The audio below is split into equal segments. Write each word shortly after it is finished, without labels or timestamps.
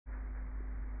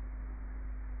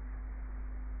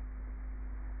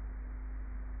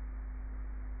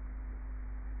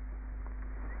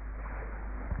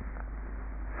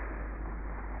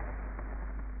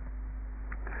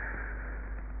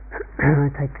I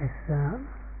take this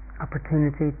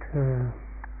opportunity to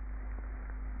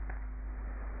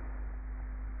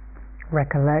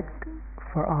recollect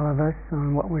for all of us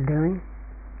on what we're doing,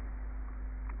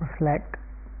 reflect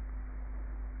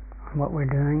on what we're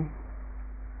doing,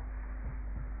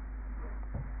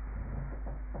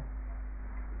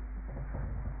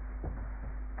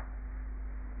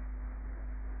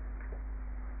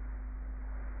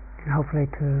 and hopefully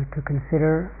to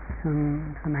consider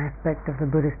some aspect of the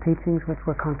Buddha's teachings which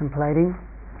we're contemplating,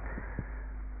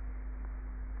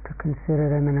 to consider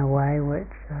them in a way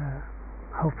which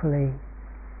hopefully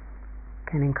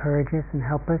can encourage us and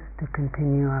help us to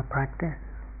continue our practice.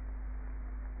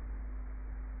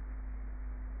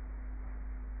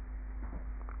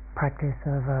 Practice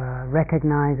of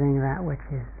recognizing that which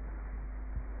is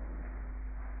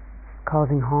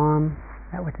causing harm,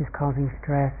 that which is causing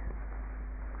stress,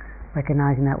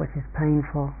 recognizing that which is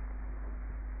painful,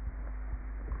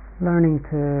 learning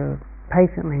to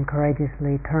patiently and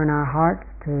courageously turn our hearts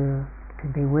to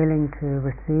be willing to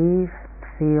receive,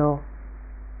 feel,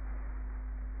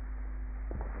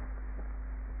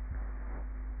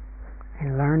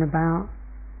 and learn about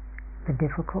the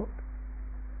difficult,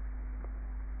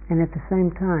 and at the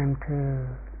same time to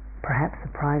perhaps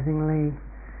surprisingly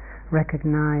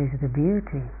recognize the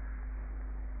beauty,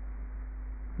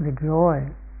 the joy,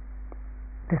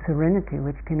 the serenity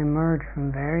which can emerge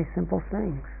from very simple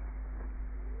things.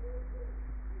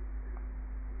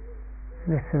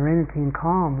 The serenity and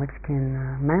calm which can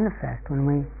manifest when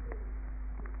we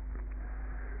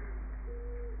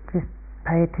just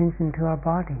pay attention to our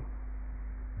body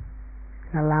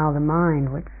and allow the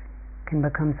mind, which can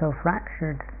become so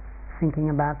fractured, thinking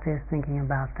about this, thinking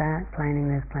about that, planning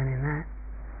this, planning that.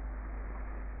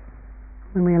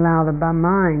 When we allow the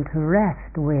mind to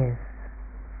rest with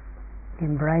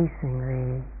embracing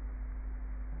the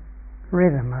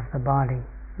rhythm of the body,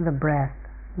 the breath,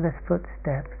 the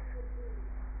footsteps,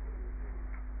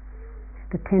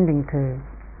 attending to,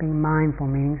 being mindful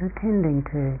means attending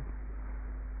to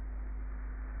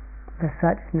the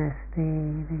suchness,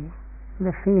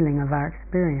 the feeling of our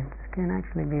experience can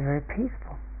actually be very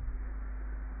peaceful.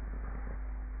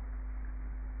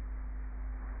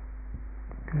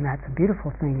 And that's a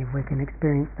beautiful thing if we can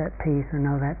experience that peace or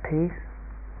know that peace.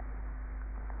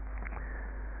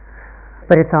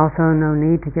 But it's also no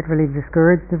need to get really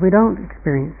discouraged if we don't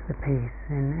experience the peace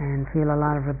and feel a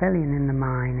lot of rebellion in the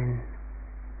mind and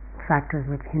factors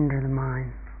which hinder the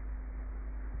mind.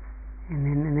 And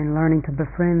then learning to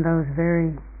befriend those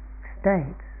very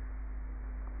states.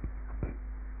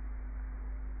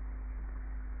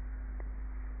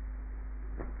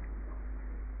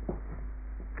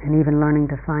 And even learning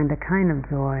to find a kind of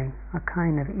joy, a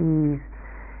kind of ease,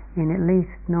 in at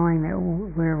least knowing that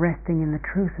we're resting in the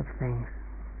truth of things.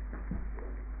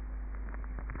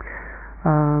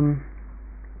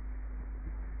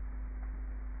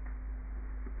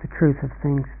 The truth of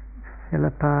things.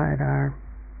 Philippa, at our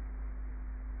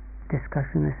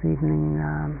discussion this evening,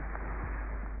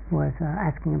 was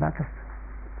asking about the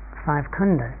 5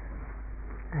 Khandas,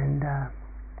 and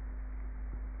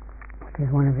which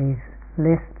is one of these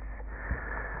lists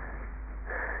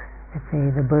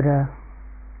that the Buddha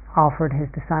offered his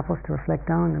disciples to reflect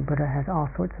on. The Buddha has all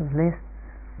sorts of lists.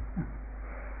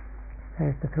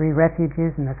 There's the 3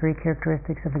 refuges and the 3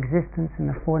 characteristics of existence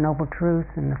and the 4 noble truths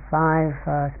and the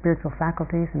 5 spiritual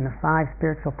faculties and the 5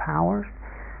 spiritual powers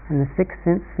and the 6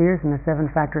 sense spheres and the 7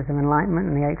 factors of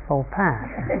enlightenment and the 8-fold path.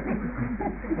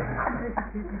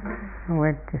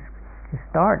 We're just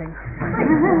starting.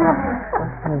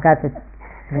 We've got the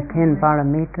 10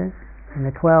 paramitas and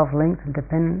the 12 links of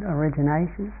dependent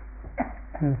origination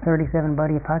and the 37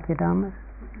 bodhipatya-dhammas,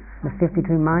 the 52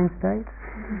 mind states.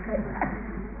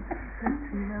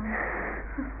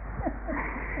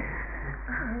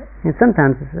 And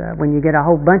sometimes when you get a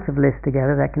whole bunch of lists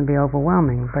together, that can be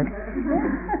overwhelming.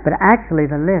 But actually,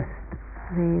 the list,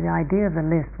 the idea of the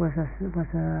list was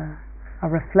a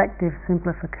reflective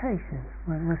simplification.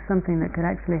 Was something that could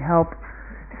actually help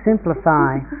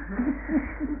simplify.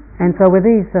 And so, with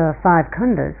these 5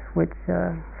 Khandas, which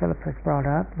Philip has brought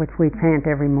up, which we chant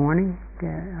every morning.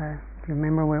 If you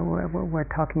remember, we're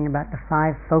talking about the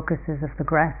 5 focuses of the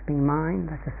grasping mind.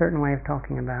 That's a certain way of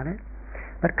talking about it.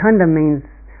 But Khanda means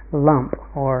lump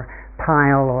or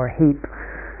pile or heap.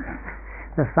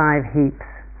 The 5 heaps.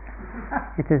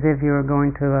 It's as if you were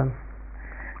going to an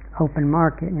open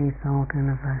market and you saw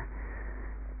kind of a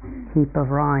heap of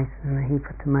rice and a heap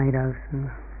of tomatoes and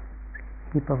a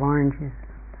heap of oranges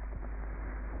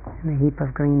and a heap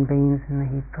of green beans and a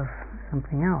heap of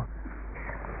something else.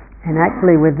 And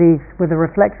actually with the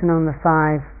reflection on the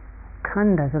 5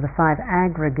 Khandas or the 5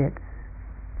 aggregates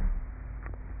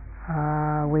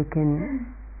we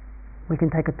can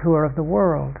take a tour of the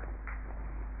world.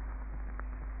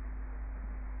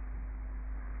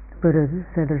 Buddha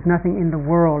said there's nothing in the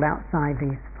world outside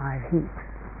these 5 heaps.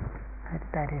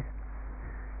 That is,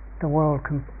 the world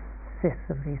consists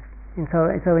of these. And so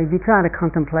if you try to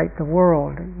contemplate the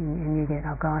world, and you get,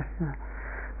 oh gosh,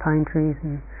 pine trees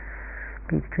and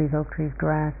peach trees, oak trees,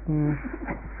 grass, and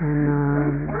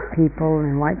people,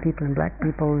 and white people, and black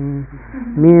people, and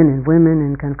men and women,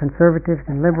 and kind of conservatives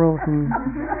and liberals, and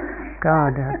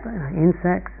God,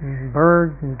 insects and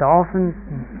birds and dolphins,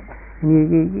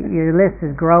 and your list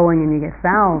is growing, and you get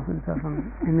thousands of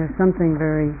them. And there's something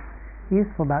very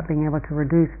useful about being able to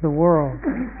reduce the world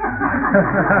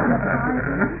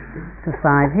to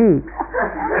 5 heaps,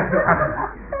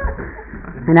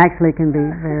 and actually can be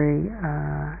very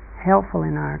helpful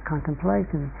in our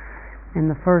contemplation. And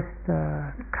the first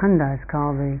Khanda is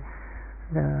called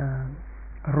the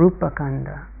Rupa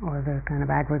Khanda, or the kind of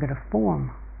aggregate of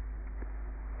form,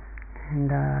 and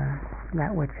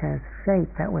that which has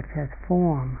shape, that which has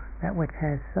form, that which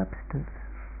has substance.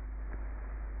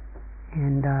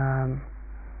 And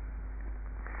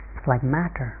it's like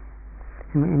matter,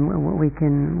 and we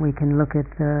can look at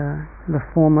the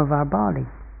form of our body.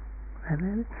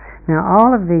 Now,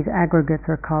 all of these aggregates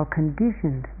are called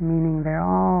conditioned, meaning they're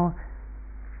all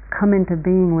come into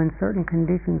being when certain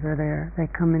conditions are there. They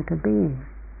come into being.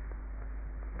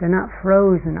 They're not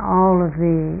frozen. All of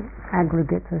the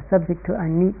aggregates are subject to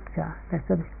anicca. They're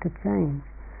subject to change.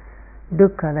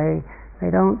 Dukkha.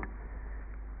 They don't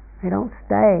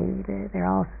stay. They're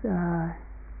all.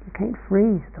 You can't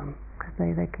freeze them because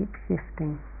they keep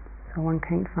shifting. So one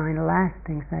can't find a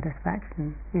lasting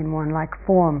satisfaction in one, like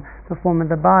form, the form of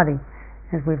the body,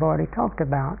 as we've already talked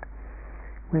about.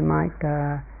 We might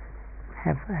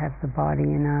have the body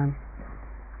in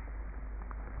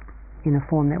a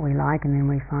form that we like, and then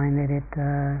we find that it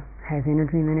has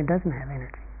energy, and then it doesn't have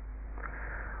energy.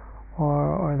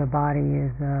 Or the body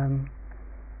is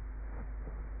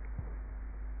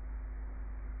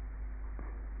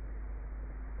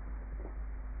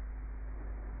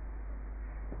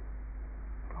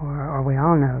or we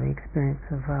all know the experience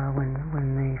of when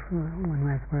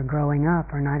as we're growing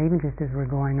up, or not even just as we're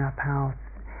growing up, how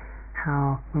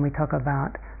when we talk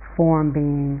about form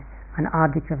being an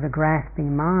object of the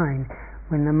grasping mind,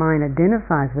 when the mind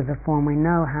identifies with the form, we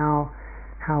know how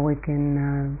we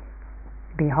can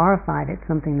be horrified at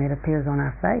something that appears on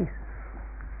our face.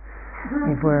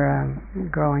 If we're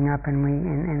growing up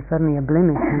and suddenly a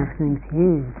blemish kind of seems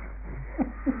huge,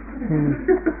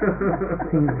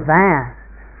 seems vast,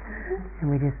 and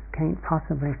we just can't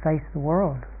possibly face the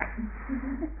world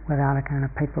without a kind of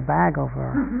paper bag over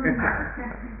her.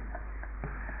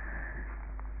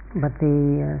 But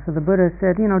so the Buddha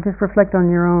said, just reflect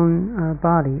on your own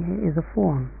body is a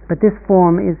form. But this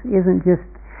form isn't just,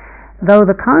 though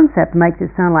the concept makes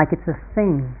it sound like it's a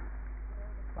thing.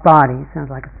 Body sounds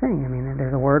like a thing. I mean,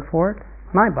 there's a word for it,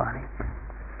 my body.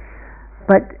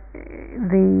 But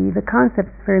the concept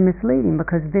is very misleading,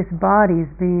 because this body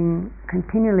is being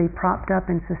continually propped up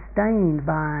and sustained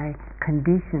by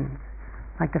conditions,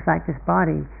 like the fact this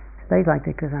body stays like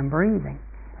this because I'm breathing.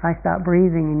 If I stop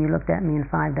breathing and you looked at me in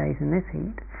 5 days in this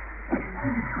heat,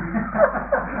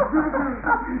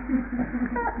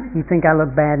 you think I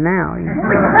look bad now. You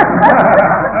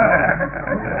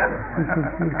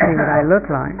should see what I look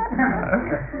like.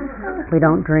 We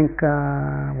don't drink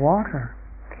water.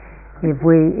 If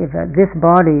this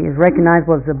body is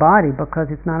recognizable as a body because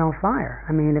it's not on fire.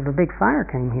 I mean, if a big fire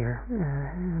came here,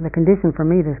 the condition for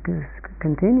me to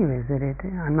continue is that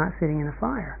I'm not sitting in a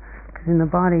fire, because in the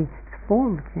body its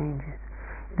form changes.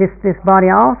 This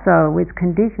body also is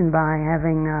conditioned by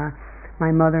having my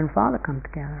mother and father come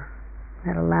together.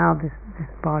 That allowed this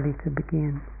body to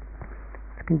begin.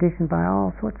 It's conditioned by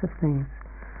all sorts of things.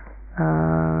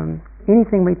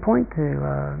 Anything we point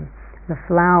to. The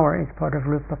flower is part of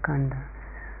Rupa Khanda.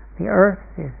 The earth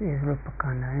is Rupa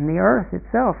Khanda, and the earth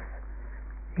itself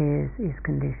is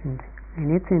conditioned,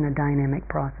 and it's in a dynamic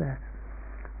process,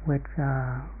 which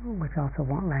also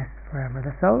won't last forever.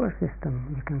 The solar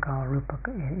system you can call Rupa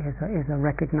is a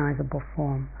recognizable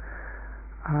form.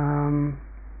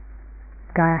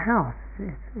 Gaia House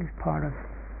is part of.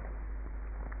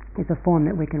 It's a form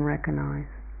that we can recognize.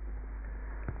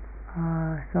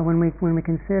 So when we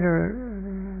consider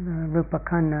the Rupa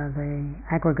Khanda, the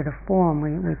aggregate of form,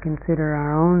 we consider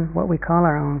our own, what we call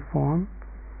our own form,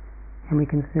 and we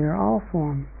consider all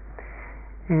form.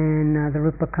 And the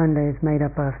Rupa Khanda is made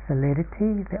up of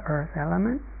solidity, the earth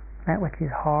element, that which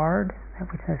is hard, that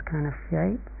which has kind of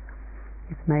shape.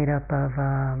 It's made up of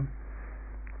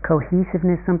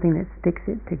cohesiveness, something that sticks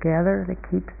it together, that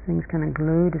keeps things kind of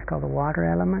glued, is called the water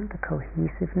element, the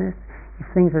cohesiveness. If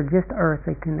things are just earth,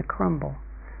 they tend to crumble.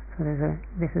 So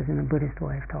this is in a Buddhist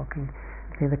way of talking.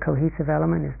 See, the cohesive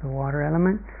element is the water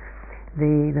element.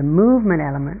 The movement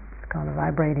element is called the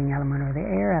vibrating element or the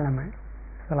air element.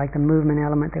 So like the movement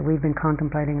element that we've been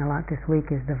contemplating a lot this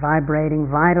week is the vibrating,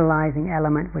 vitalizing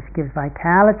element which gives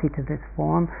vitality to this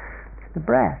form. It's the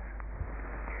breath.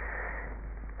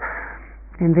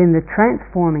 And then the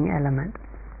transforming element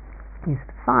is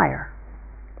the fire.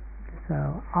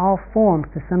 So all forms,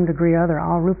 to some degree or other,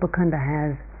 all Rupa Khandha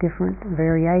has different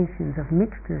variations of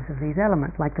mixtures of these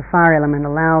elements. Like the fire element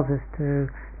allows us to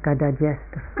digest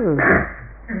the food.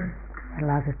 It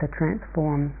allows us to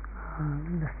transform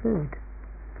the food.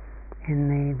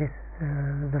 And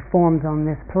the forms on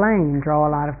this plane draw a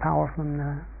lot of power from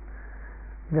the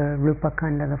Rupa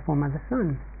Khandha, the form of the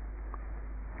sun.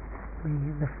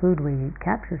 The food we eat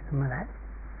captures some of that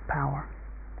power.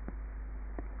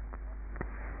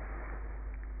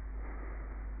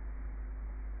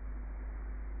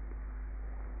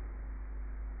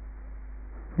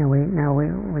 Now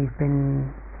we've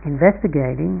been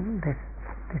investigating this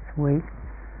week,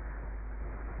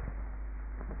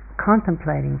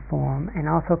 contemplating form, and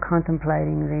also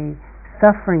contemplating the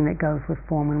suffering that goes with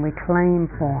form when we claim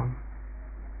form.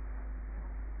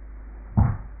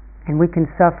 And we can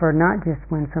suffer not just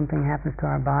when something happens to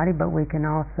our body, but we can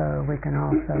also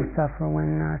suffer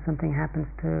when something happens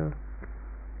to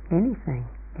anything.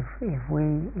 If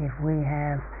we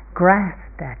have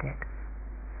grasped at it.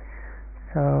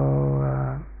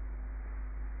 So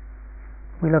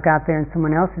we look out there and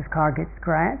someone else's car gets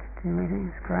scratched, and we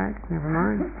think, scratched, never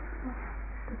mind.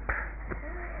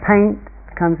 Paint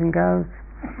comes and goes.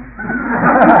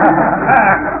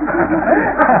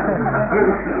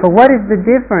 But what is the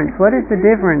difference? What is the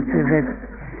difference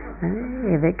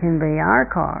if it can be our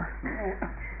car?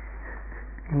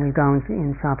 And we go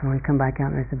in shopping, we come back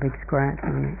out and there's a big scratch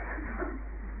on it.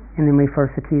 And then we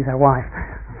first accuse our wife.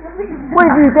 What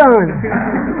have you done?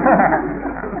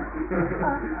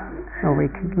 Or we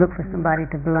could look for somebody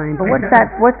to blame. But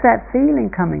what's that feeling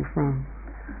coming from?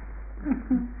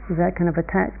 Is that kind of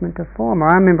attachment to form? Or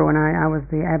I remember when I was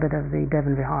the abbot of the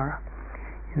Devon Vihara,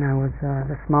 and I was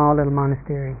the small little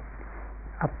monastery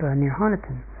up near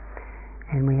Honiton,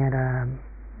 and we had it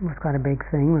was quite a big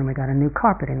thing when we got a new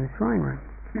carpet in the shrine room,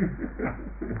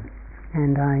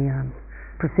 and I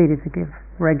proceeded to give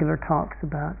regular talks to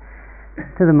the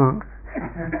monks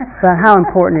about how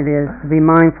important it is to be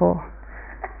mindful,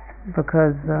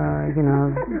 because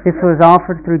this was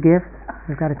offered through gifts.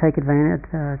 We've got to take care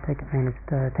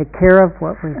of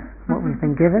what we've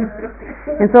been given.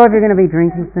 And so if you're going to be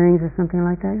drinking things or something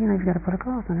like that, you've got to put a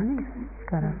cloth underneath. You've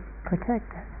got to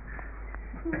protect it.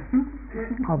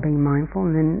 All being mindful.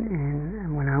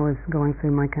 And when I was going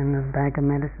through my kind of bag of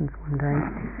medicines one day,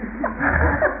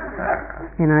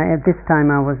 and at this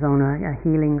time I was on a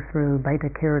healing through beta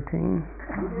carotene,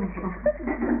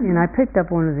 and I picked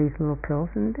up one of these little pills,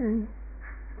 and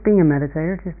being a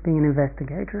meditator, just being an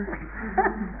investigator,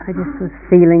 I just was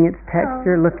feeling its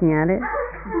texture, looking at it,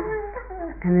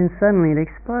 and then suddenly it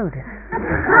exploded.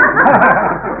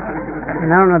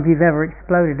 And I don't know if you've ever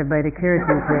exploded a beta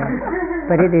carotene pill,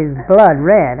 but it is blood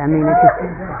red. I mean, it's just,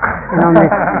 and on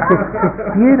this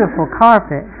beautiful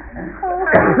carpet,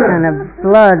 it's kind of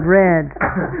blood red.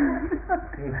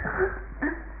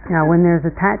 Now, when there's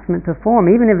attachment to form,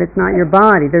 even if it's not your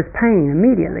body, there's pain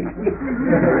immediately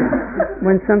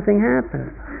when something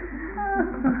happens.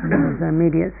 There's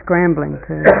immediate scrambling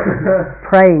to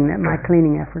praying that my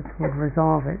cleaning efforts would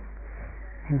resolve it,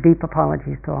 and deep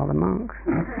apologies to all the monks.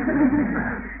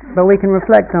 But we can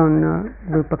reflect on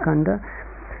Rupa Khandha.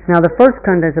 Now, the first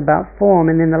Khandha is about form,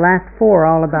 and then the last four are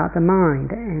all about the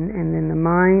mind, and then the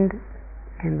mind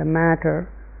and the matter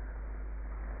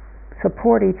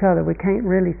support each other. We can't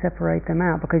really separate them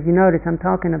out, because you notice I'm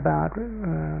talking about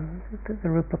the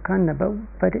Rupa Khandha,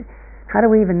 but how do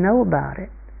we even know about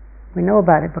it? We know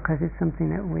about it because it's something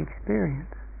that we experience.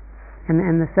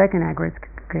 And the second aggregate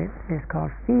is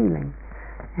called feeling,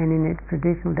 and in its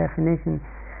traditional definition,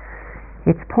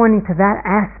 it's pointing to that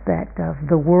aspect of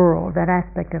the world, that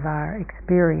aspect of our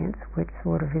experience which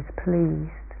sort of is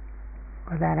pleased,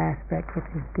 or that aspect which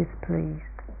is displeased,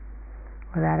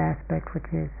 or that aspect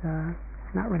which is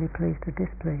not really pleased or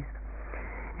displeased.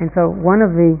 And so one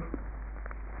of the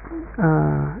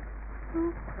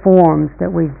forms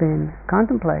that we've been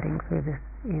contemplating through this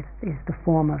is the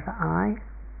form of the eye.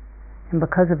 And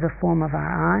because of the form of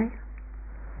our eye,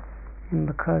 and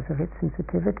because of its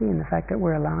sensitivity and the fact that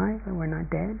we're alive, that we're not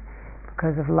dead,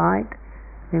 because of light,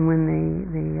 then when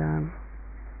the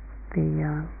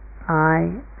I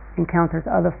encounters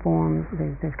other forms.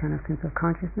 There's kind of sense of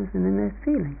consciousness, and then there's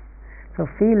feeling. So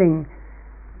feeling,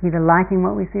 either liking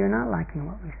what we see or not liking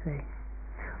what we see,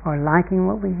 or liking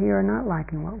what we hear or not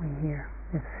liking what we hear.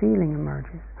 This feeling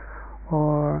emerges,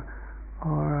 or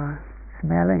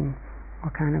smelling, or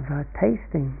kind of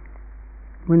tasting.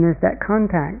 When there's that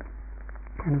contact,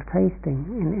 kind of tasting,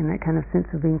 in that kind of sense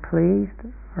of being pleased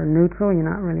or neutral, you're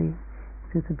not really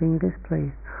sense of being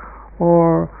displeased,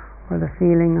 or the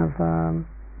feeling of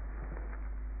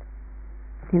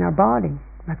in our body,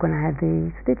 like when I had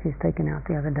the stitches taken out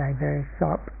the other day, very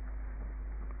sharp,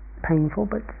 painful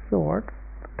but short,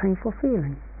 painful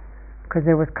feeling, because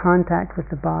there was contact with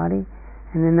the body,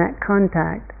 and then that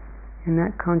contact and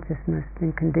that consciousness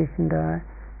then conditioned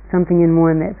something in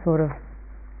one that sort of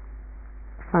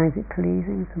finds it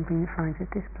pleasing, something that finds it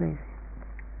displeasing.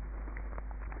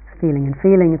 Feeling, and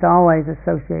feeling is always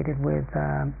associated with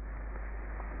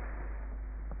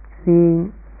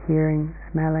seeing, hearing,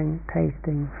 smelling,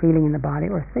 tasting, feeling in the body,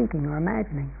 or thinking or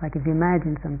imagining. Like if you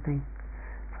imagine something,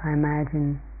 if I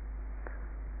imagine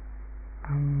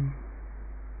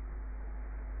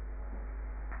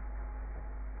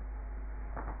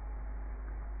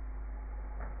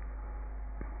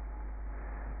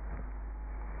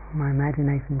my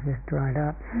imagination just dried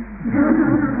up.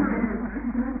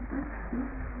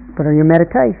 But in your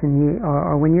meditation,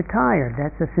 or when you're tired,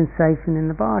 that's a sensation in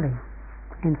the body.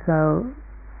 And so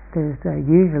there's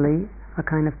usually a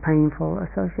kind of painful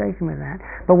association with that.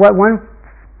 But what one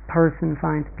person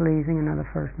finds pleasing, another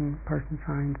person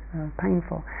finds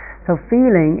painful. So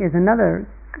feeling is another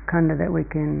khanda that we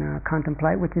can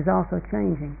contemplate, which is also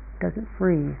changing. It doesn't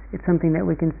freeze. It's something that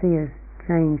we can see as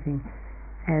changing,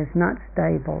 as not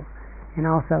stable, and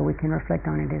also we can reflect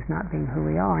on it as not being who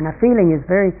we are. Now feeling is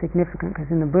very significant, because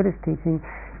in the Buddhist teaching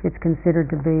it's considered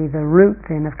to be the root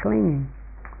then of clinging.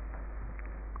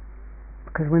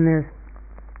 Because when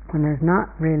there's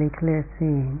not really clear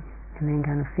seeing, and then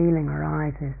kind of feeling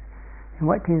arises, and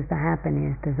what tends to happen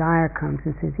is desire comes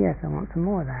and says, yes, I want some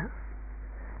more of that,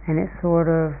 and it sort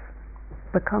of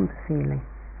becomes feeling.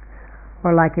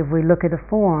 Or like if we look at a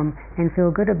form and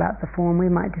feel good about the form, we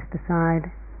might just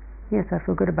decide, yes, I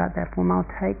feel good about that form, I'll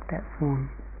take that form.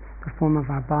 The form of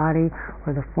our body,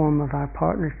 or the form of our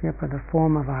partnership, or the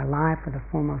form of our life, or the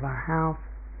form of our house,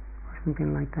 or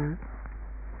something like that.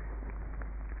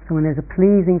 So when there's a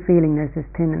pleasing feeling, there's this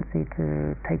tendency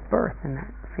to take birth in that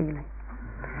feeling.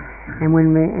 And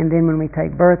then when we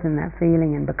take birth in that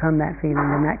feeling and become that feeling,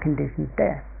 then that conditions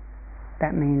death.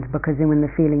 That means, because then when the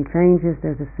feeling changes,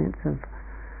 there's a sense of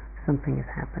something has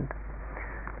happened.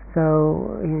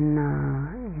 So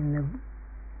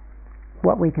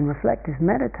what we can reflect as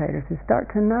meditators is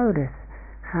start to notice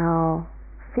how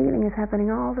feeling is happening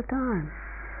all the time.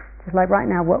 Just like right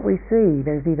now, what we see,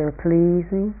 there's either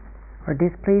pleasing or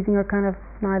displeasing, or kind of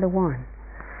neither one.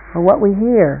 Or what we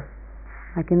hear,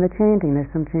 like in the chanting, there's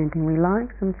some chanting we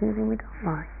like, some chanting we don't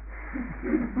like.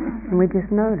 And we just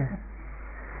notice.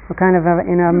 Or kind of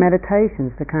in our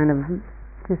meditations, to kind of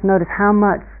just notice how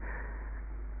much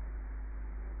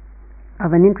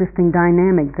of an interesting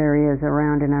dynamic there is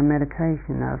around in our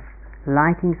meditation, of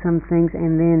liking some things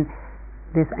and then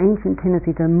this ancient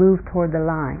tendency to move toward the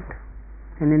light,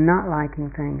 and then not liking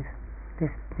things,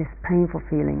 this painful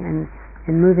feeling, and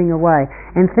moving away.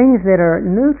 And things that are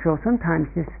neutral, sometimes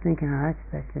just thinking, oh,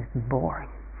 that's just boring,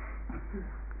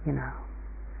 you know.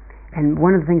 And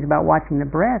one of the things about watching the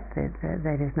breath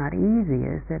that is not easy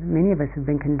is that many of us have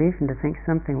been conditioned to think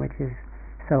something which is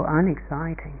so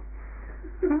unexciting.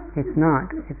 It's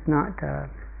not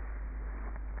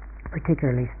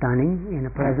particularly stunning in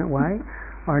a pleasant way,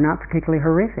 or not particularly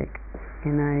horrific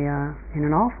in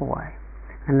an awful way,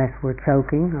 unless we're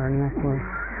choking, or unless we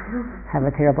have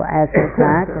a terrible asthma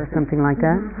attack or something like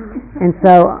that. And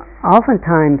so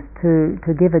oftentimes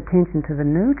to give attention to the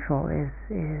neutral is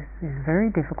very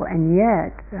difficult, and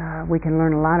yet we can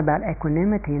learn a lot about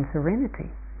equanimity and serenity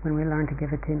when we learn to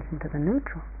give attention to the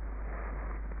neutral.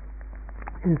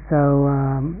 And so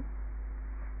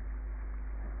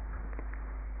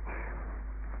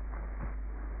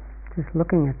just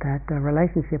looking at that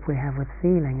relationship we have with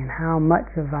feeling, and how much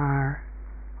of our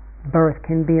birth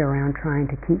can be around trying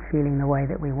to keep feeling the way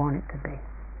that we want it to be,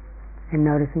 and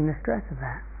noticing the stress of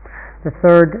that. The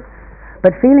third,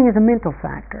 but feeling is a mental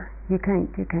factor. You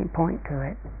can't point to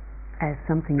it as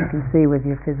something you can see with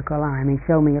your physical eye. I mean,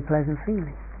 show me a pleasant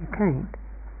feeling. You can't.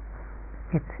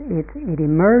 It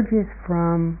emerges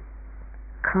from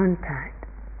contact,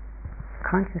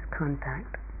 conscious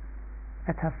contact.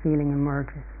 That's how feeling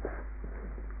emerges.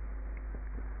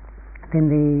 Then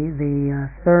the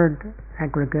third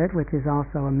aggregate, which is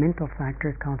also a mental factor,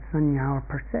 is called sanya, or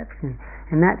perception.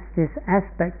 And that's this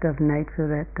aspect of nature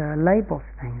that labels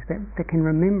things, that can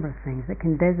remember things, that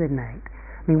can designate.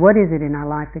 I mean, what is it in our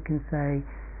life that can say,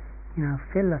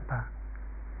 Philippa,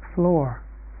 floor,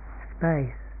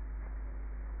 space,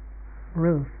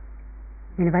 roof?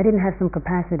 I mean, if I didn't have some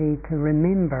capacity to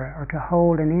remember or to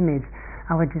hold an image,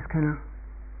 I would just kind of...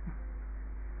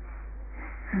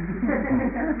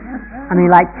 I mean,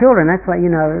 like children, that's why,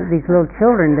 these little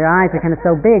children, their eyes are kind of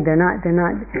so big, they're not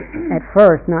at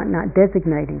first, not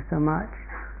designating so much.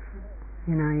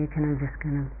 You kind of just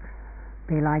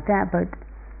be like that, but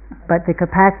the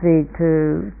capacity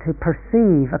to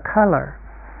perceive a color,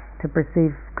 to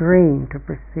perceive green, to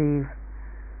perceive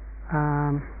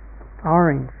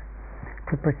orange,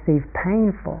 to perceive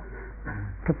painful,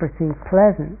 to perceive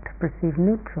pleasant, to perceive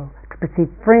neutral, to perceive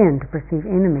friend, to perceive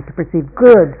enemy, to perceive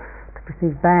good, to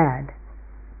perceive bad.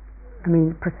 I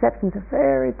mean, perceptions are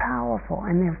very powerful,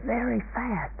 and they're very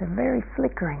fast, they're very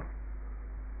flickering.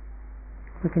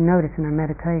 We can notice in our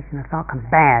meditation, a thought comes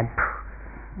bad,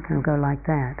 kind of go like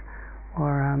that.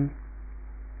 Or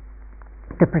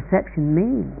the perception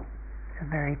me is a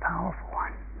very powerful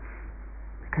one.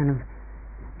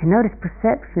 And notice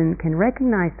perception can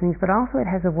recognize things, but also it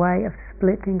has a way of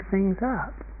splitting things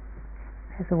up.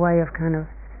 It has a way of kind of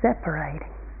separating.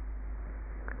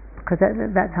 Because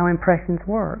that's how impressions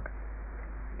work.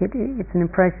 It's an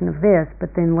impression of this,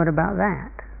 but then what about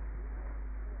that?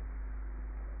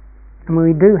 I mean,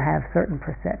 we do have certain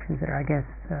perceptions that are, I guess,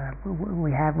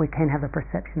 we can have the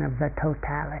perception of the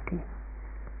totality.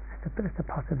 That's a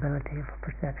possibility of a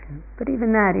perception. But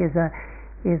even that is a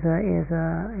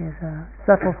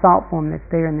subtle thought form that's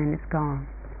there and then it's gone.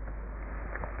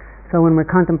 So when we're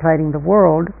contemplating the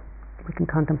world, we can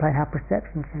contemplate how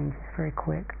perception changes very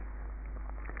quick.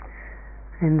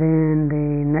 And then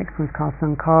the next one's called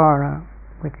sankhara,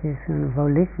 which is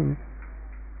volition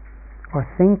or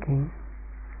thinking.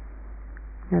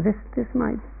 Now this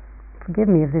might, forgive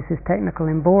me if this is technical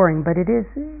and boring, but it is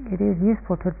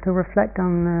useful to reflect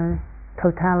on the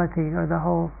totality or the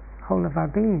whole of our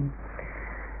being.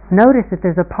 Notice that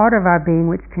there's a part of our being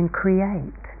which can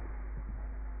create.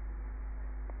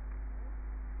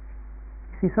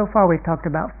 See, so far we've talked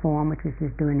about form, which is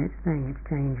just doing its thing, it's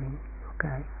changing,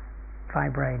 okay,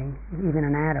 vibrating. Even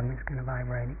an atom is kind of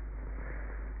vibrating.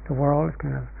 The world is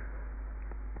kind of,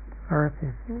 Earth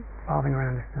is revolving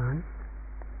around the sun.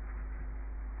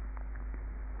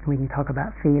 We can talk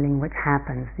about feeling, which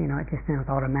happens, it just sounds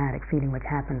automatic, feeling which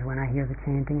happens when I hear the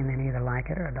chanting and then either like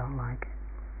it or I don't like it,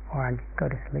 or I go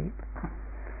to sleep.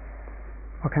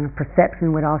 Or kind of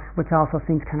perception, which also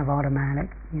seems kind of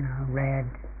automatic, red,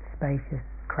 spacious,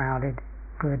 crowded,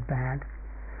 good, bad.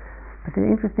 But the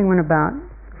interesting one about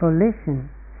volition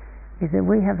is that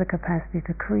we have the capacity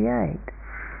to create.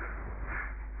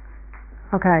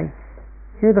 Okay,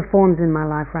 here are the forms in my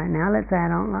life right now. Let's say I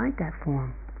don't like that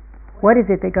form. What is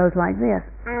it that goes like this?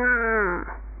 I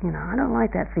don't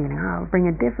like that feeling. I'll bring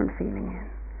a different feeling in.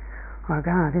 Oh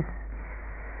God, this is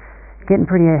getting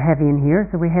pretty heavy in here,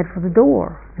 so we head for the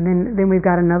door. And then we've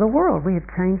got another world. We have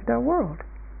changed our world.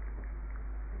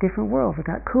 Different world. We've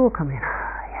got cool coming in.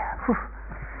 Yeah, whew,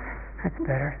 that's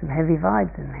better. Some heavy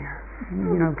vibes in there.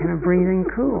 Kind of breathing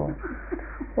cool.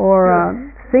 Or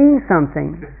seeing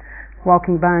something,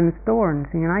 walking by in the store and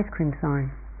seeing an ice cream sign.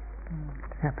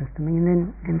 Happens to me,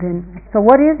 and then so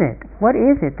what is it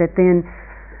that then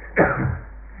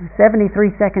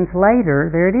 73 seconds later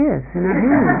there it is in our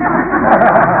hand?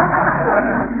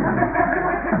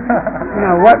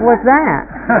 What was that?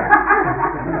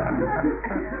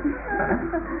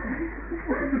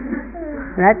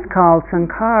 That's called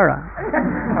sankhara.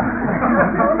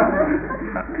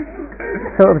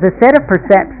 So it was a set of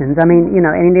perceptions. I mean, and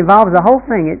it involves the whole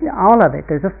thing, all of it.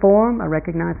 There's a form, a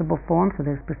recognizable form, so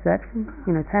there's perception.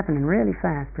 It's happening really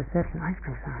fast. Perception, ice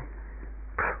cream sign,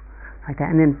 like that,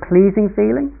 and then pleasing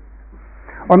feeling,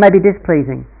 or maybe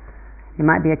displeasing. It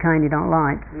might be a kind you don't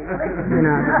like.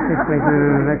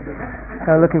 Displeasing. Let's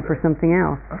go looking for something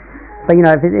else. But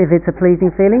if it's a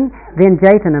pleasing feeling, then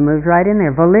Jatana moves right in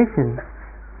there. Volition.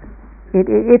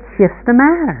 It shifts the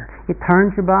matter. It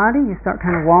turns your body. You start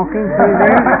kind of walking through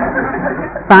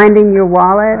there, finding your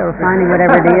wallet or finding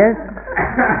whatever it is,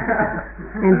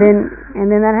 and then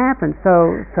that happens.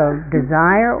 So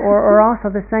desire, or also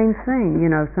the same thing.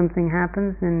 Something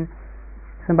happens and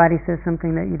somebody says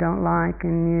something that you don't like,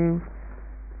 and you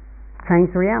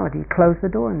change the reality. You close the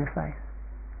door in their face.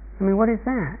 I mean, what is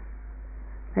that?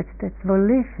 That's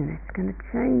volition. It's kind of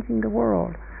changing the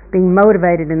world. Being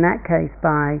motivated in that case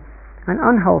by an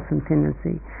unwholesome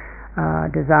tendency.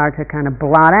 desire to kind of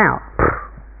blot out.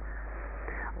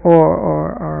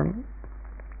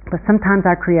 But sometimes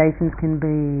our creations can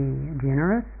be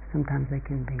generous, sometimes they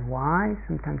can be wise,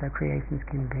 sometimes our creations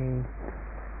can be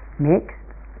mixed,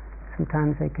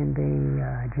 sometimes they can be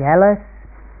jealous,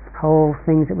 whole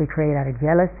things that we create out of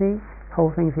jealousy,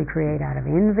 whole things we create out of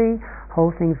envy,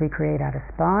 whole things we create out of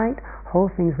spite, whole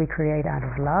things we create out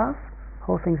of love,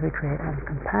 whole things we create out of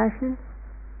compassion,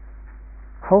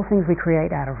 whole things we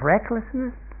create out of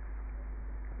recklessness.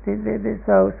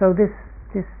 So this,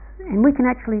 and we can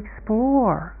actually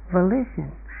explore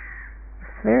volition.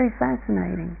 It's very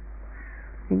fascinating.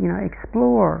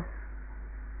 Explore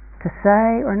to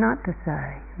say or not to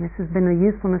say. And this has been the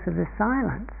usefulness of this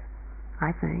silence,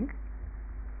 I think.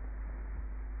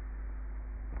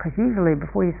 Because usually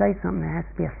before you say something there has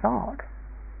to be a thought.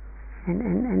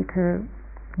 And to,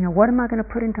 what am I going to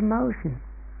put into motion?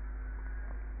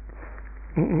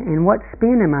 And what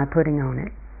spin am I putting on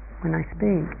it when I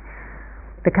speak?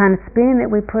 The kind of spin that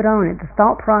we put on it, the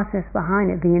thought process behind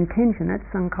it, the intention, that's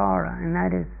sankhara, and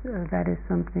that is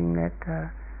something that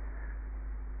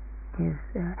is,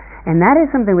 and that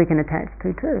is something we can attach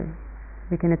to too.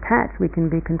 We can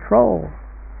be control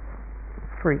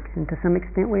freaks, and to some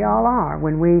extent we all are,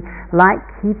 when we like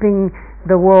keeping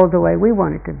the world the way we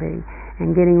want it to be,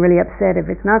 and getting really upset if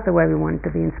it's not the way we want it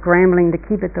to be, and scrambling to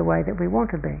keep it the way that we want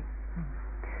to be.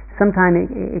 Sometimes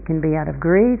it can be out of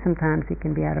greed, sometimes it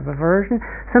can be out of aversion,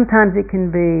 sometimes it can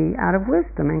be out of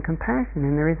wisdom and compassion,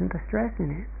 and there isn't a stress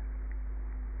in it.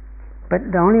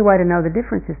 But the only way to know the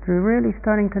difference is through really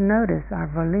starting to notice our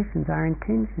volitions, our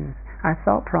intentions, our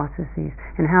thought processes,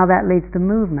 and how that leads to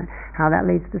movement, how that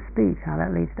leads to speech, how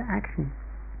that leads to action.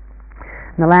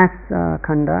 And the last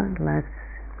khanda, the last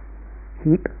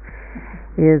heap,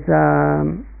 is,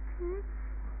 and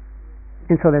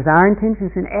so there's our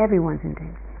intentions and everyone's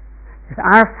intentions. There's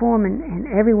our form and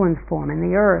everyone's form, and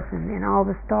the earth and all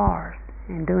the stars,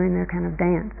 and doing their kind of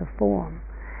dance of form.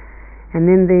 And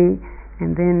then the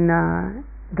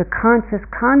conscious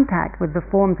contact with the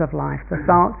forms of life, the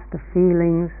thoughts, the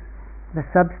feelings, the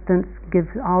substance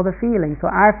gives all the feelings. So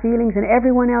our feelings and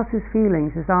everyone else's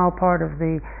feelings is all part of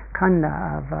the khanda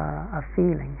of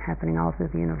feeling happening all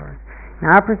through the universe.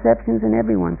 And our perceptions and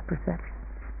everyone's perceptions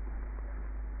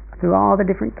through all the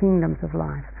different kingdoms of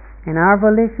life. And our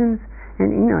volitions, and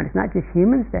it's not just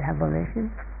humans that have volitions.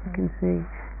 You can see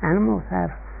animals have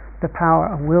the power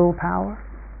of willpower,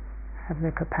 have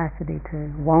the capacity to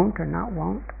want or not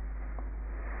want.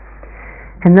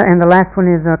 And the last one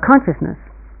is consciousness.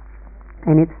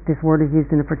 And this word is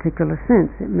used in a particular sense.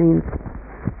 It means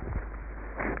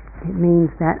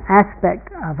that aspect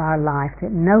of our life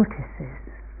that notices.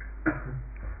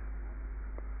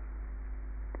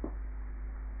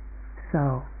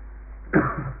 So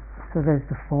there's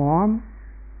the form,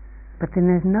 but then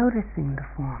there's noticing the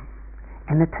form,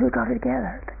 and the two go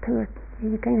together.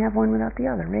 You can't have one without the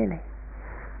other, really.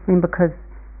 Because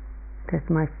there's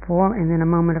my form, and then a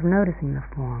moment of noticing the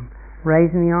form,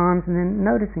 raising the arms, and then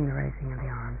noticing the raising of the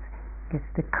arms. It's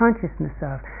the consciousness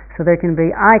of. So there can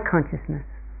be eye consciousness.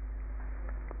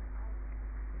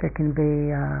 There can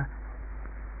be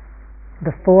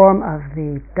the form of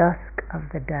the dusk of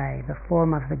the day, the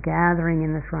form of the gathering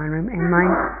in the shrine room, and my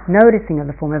noticing of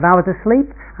the form. If I was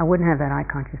asleep, I wouldn't have that eye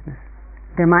consciousness.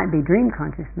 There might be dream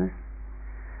consciousness,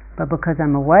 but because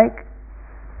I'm awake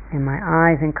and my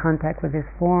eyes in contact with this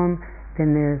form,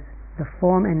 then there's the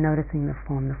form and noticing the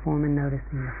form, the form and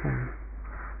noticing the form.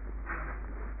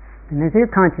 And there's ear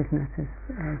consciousness,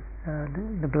 as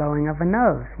the blowing of a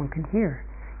nose. One can hear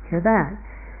that.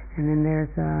 And then there's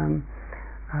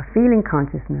feeling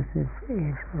consciousness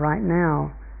is right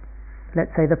now,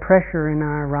 let's say, the pressure in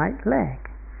our right leg.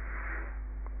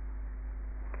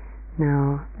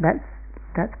 Now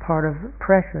that's part of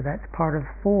pressure, that's part of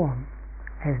form.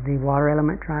 As the water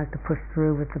element tries to push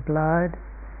through with the blood,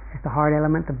 as the heart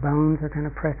element, the bones are kind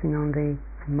of pressing on the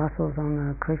muscles on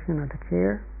the cushion or the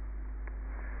chair.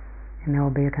 And there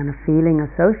will be a kind of feeling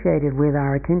associated with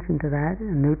our attention to that,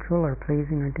 neutral or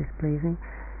pleasing or displeasing.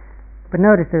 But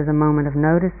notice there's a moment of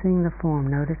noticing the form,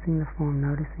 noticing the form,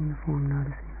 noticing the form,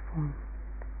 noticing the form.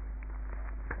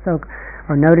 So,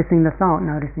 or noticing the thought,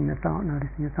 noticing the thought,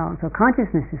 noticing the thought. So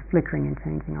consciousness is flickering and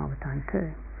changing all the time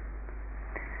too.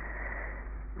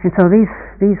 And so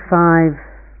these five,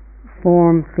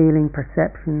 form, feeling,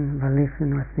 perception,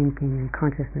 volition, or thinking, and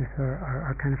consciousness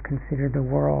are kind of considered the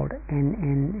world,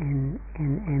 and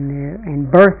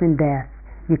birth and death.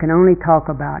 You can only talk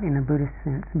about, in a Buddhist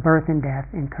sense, birth and death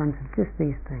in terms of just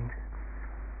these things.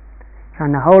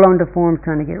 Trying to hold on to forms,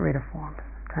 trying to get rid of forms.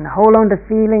 Trying to hold on to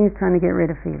feelings, trying to get rid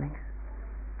of feelings.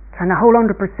 trying to hold on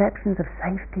to perceptions of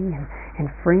safety and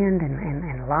friend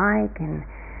and like and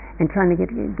trying to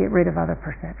get rid of other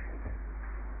perceptions.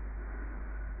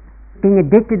 Being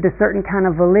addicted to certain kind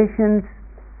of volitions,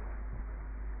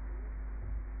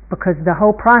 because the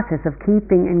whole process of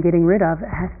keeping and getting rid of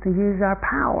has to use our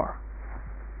power.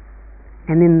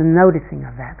 And then the noticing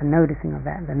of that, the noticing of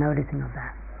that, the noticing of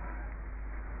that.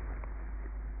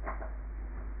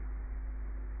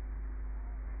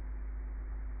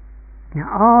 Now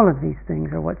all of these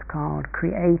things are what's called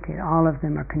created. All of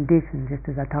them are conditioned, just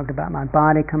as I talked about my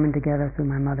body coming together through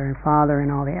my mother and father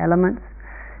and all the elements.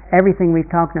 Everything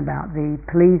we've talked about, the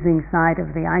pleasing sight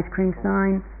of the ice cream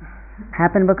sign,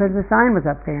 happened because the sign was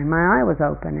up there and my eye was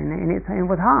open and it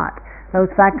was hot.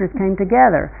 Those factors came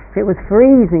together. If it was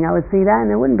freezing, I would see that and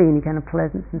there wouldn't be any kind of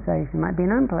pleasant sensation. It might be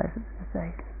an unpleasant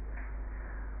sensation.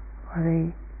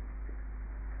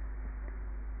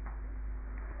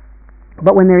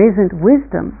 But when there isn't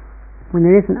wisdom, when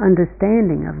there isn't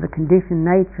understanding of the conditioned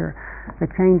nature, the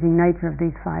changing nature of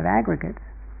these five aggregates,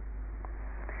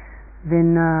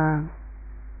 then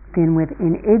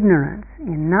in ignorance,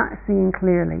 in not seeing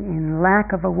clearly, in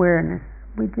lack of awareness,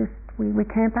 we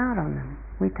camp out on them.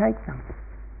 We take them.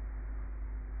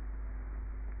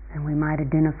 And we might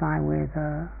identify with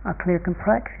a clear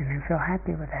complexion and feel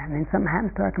happy with that. And then something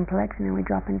happens to our complexion and we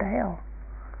drop into hell.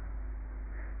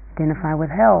 Identify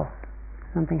with health.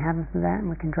 Something happens to that and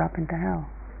we can drop into hell.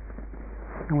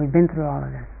 And we've been through all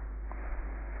of this.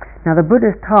 Now the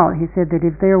Buddha taught, he said that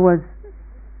if there was...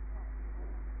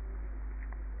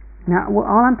 Now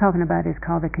all I'm talking about is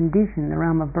called the condition, the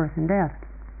realm of birth and death.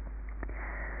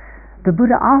 The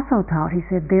Buddha also taught, he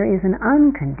said, there is an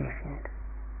unconditioned,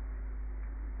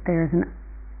 there is an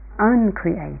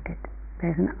uncreated,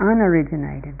 there's an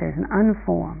unoriginated, there's an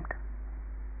unformed.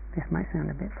 This might sound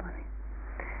a bit funny.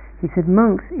 He said,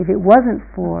 monks, if it wasn't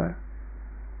for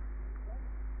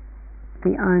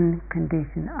the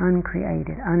unconditioned,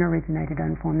 uncreated, unoriginated,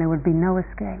 unformed, there would be no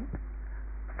escape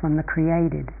from the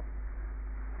created,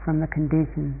 from the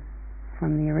conditioned,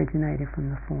 from the originated, from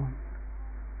the formed.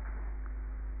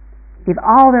 If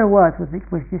all there was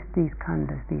just these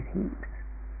khandas, these heaps,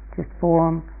 just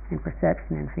form and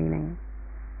perception and feeling,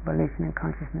 volition and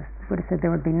consciousness, the Buddha said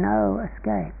there would be no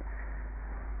escape.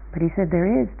 But he said there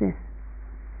is this,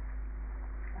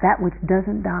 that which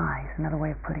doesn't die is another way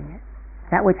of putting it.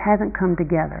 That which hasn't come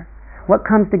together. What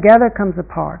comes together comes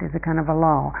apart is a kind of a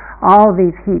law. All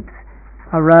these heaps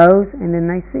arose and then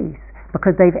they cease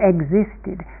because they've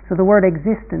existed. So the word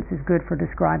existence is good for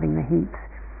describing the heaps.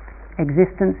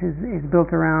 Existence is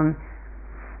built around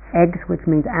ex, which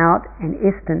means out, and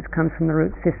istance comes from the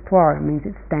root sistoir, it means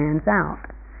it stands out.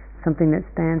 Something that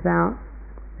stands out,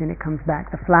 then it comes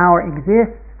back. The flower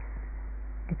exists,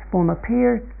 its form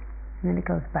appears, and then it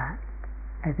goes back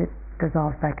as it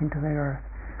dissolves back into the earth.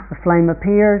 The flame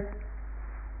appears,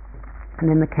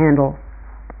 and then the candle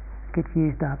gets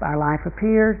used up. Our life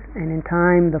appears, and in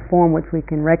time the form which we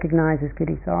can recognize as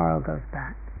Kittisaro goes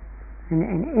back.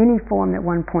 And any form that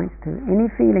one points to, any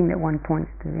feeling that one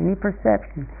points to, any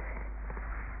perception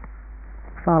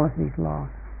follows these laws.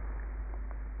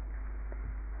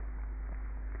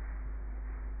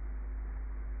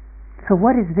 So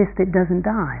what is this that doesn't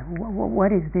die?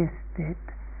 What is this that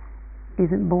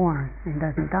isn't born and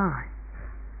doesn't die?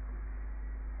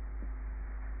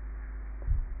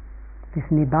 This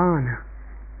nibbana.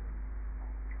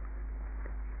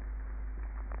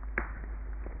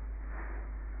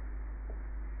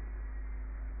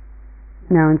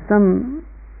 Now in some,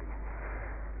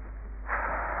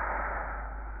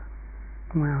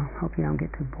 well, hope you don't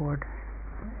get too bored.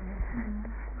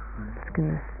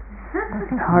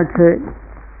 It's hard to,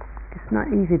 it's not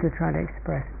easy to try to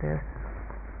express this.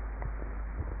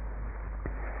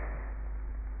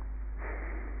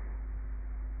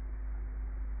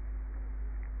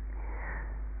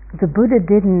 The Buddha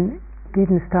didn't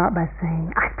start by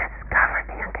saying, I discovered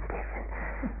the unconditioned.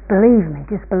 Believe me,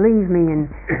 just believe me and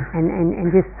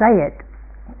just say it.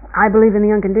 I believe in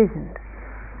the unconditioned.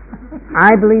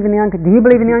 I believe in the unconditioned. Do you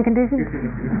believe in the unconditioned?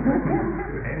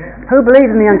 Who believes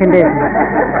in the unconditioned?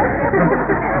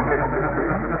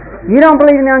 You don't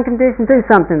believe in the unconditioned? Do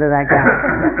something to that guy.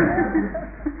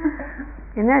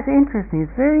 And that's interesting.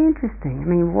 It's very interesting. I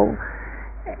mean, well,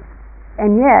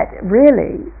 and yet,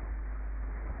 really,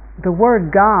 the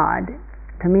word God,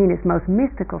 to me in its most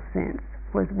mystical sense,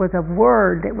 was a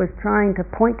word that was trying to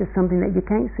point to something that you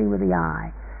can't see with the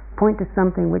eye, point to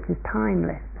something which is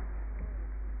timeless.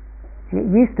 And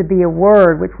it used to be a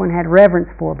word which one had reverence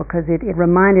for because it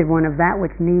reminded one of that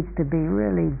which needs to be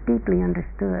really deeply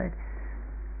understood.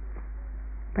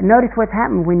 But notice what's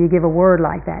happened when you give a word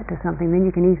like that to something. Then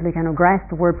you can easily kind of grasp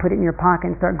the word, put it in your pocket,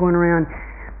 and start going around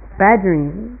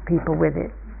badgering people with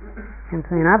it and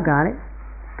saying, "I've got it,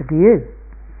 but do you?"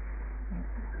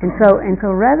 And so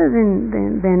rather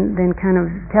than kind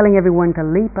of telling everyone to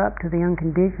leap up to the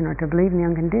unconditioned or to believe in the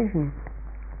unconditioned,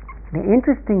 the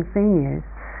interesting thing is,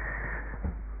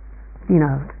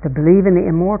 to believe in the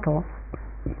immortal.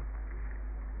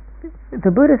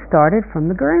 The Buddha started from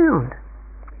the ground.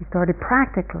 He started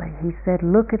practically. He said,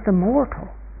 look at the mortal.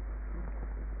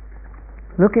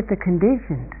 Look at the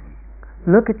conditioned.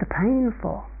 Look at the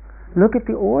painful. Look at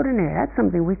the ordinary. That's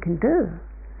something we can do.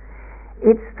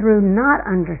 It's through not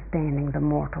understanding the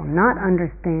mortal, not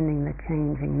understanding the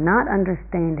changing, not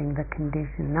understanding the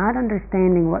condition, not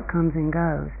understanding what comes and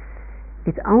goes.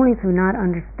 It's only through not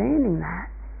understanding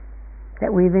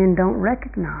that we then don't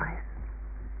recognize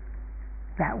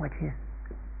that which is,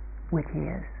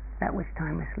 that which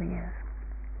timelessly is.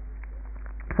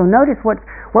 So notice what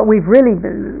we've really,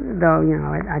 though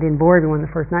I didn't bore everyone the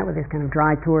first night with this kind of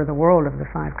dry tour of the world of the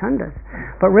 5 Khandas,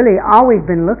 but really all we've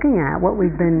been looking at, what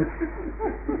we've been,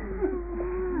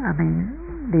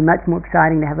 it'd be much more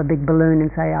exciting to have a big balloon and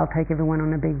say, I'll take everyone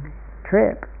on a big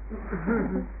trip.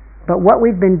 But what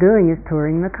we've been doing is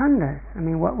touring the Khandas.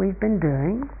 What we've been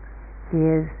doing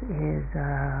is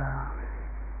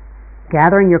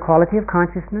gathering your quality of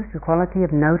consciousness, your quality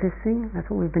of noticing. That's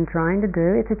what we've been trying to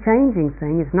do. It's a changing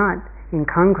thing. It's not in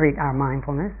concrete our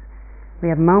mindfulness. We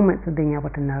have moments of being able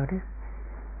to notice,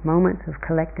 moments of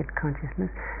collected consciousness.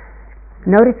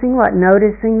 Noticing what?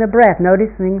 Noticing the breath,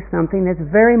 noticing something that's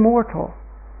very mortal,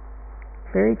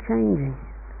 very changing.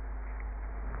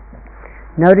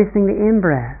 Noticing the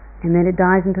in-breath, and then it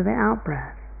dies into the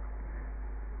out-breath.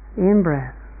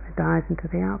 In-breath, it dies into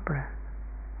the out-breath.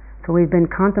 So we've been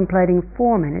contemplating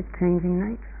form in its changing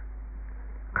nature,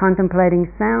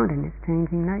 contemplating sound in its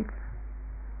changing nature,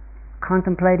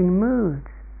 contemplating moods.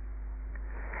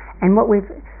 And what we've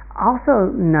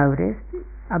also noticed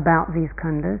about these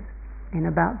Khandas and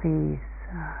about these,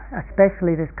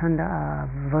 especially this Khanda of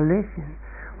volition,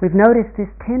 we've noticed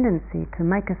this tendency to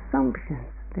make assumptions,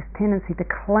 this tendency to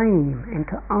claim and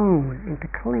to own and to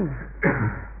cling.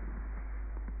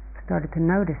 Started to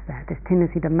notice that, this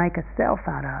tendency to make a self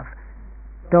out of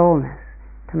dullness,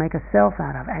 to make a self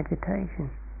out of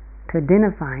agitation, to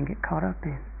identify and get caught up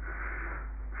in.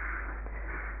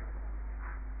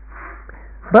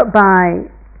 But by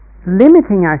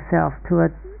limiting ourselves to a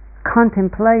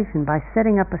contemplation, by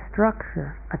setting up a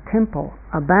structure, a temple,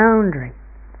 a boundary.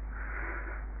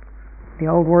 The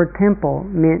old word temple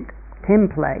meant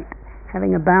template,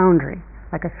 having a boundary,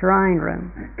 like a shrine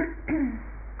room,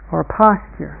 or a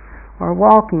posture, or a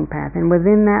walking path, and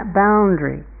within that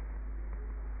boundary,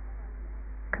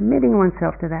 committing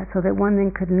oneself to that so that one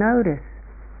then could notice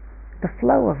the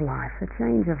flow of life, the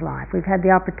change of life. We've had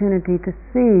the opportunity to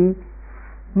see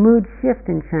mood shift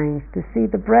and change, to see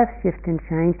the breath shift and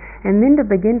change, and then to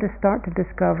begin to start to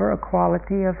discover a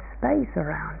quality of space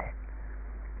around it,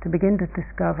 to begin to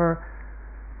discover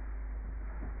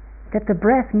that the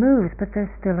breath moves, but there's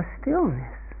still a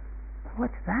stillness.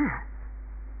 What's that?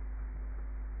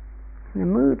 The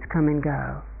moods come and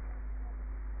go,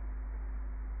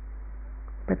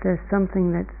 but there's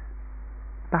something that's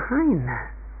behind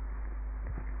that.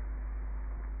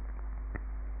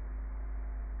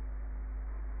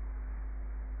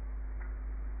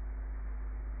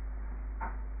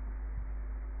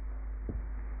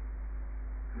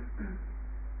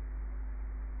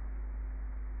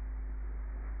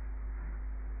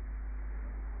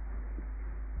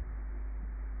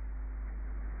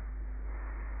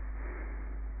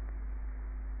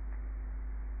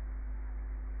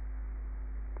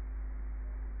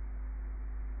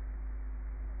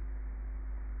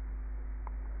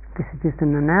 This is just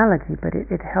an analogy, but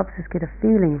it helps us get a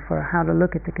feeling for how to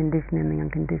look at the conditioned and the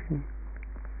unconditioned.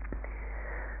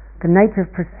 The nature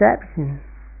of perception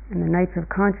and the nature of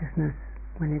consciousness,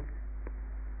 when it's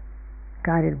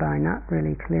guided by not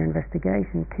really clear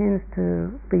investigation, tends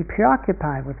to be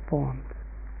preoccupied with forms.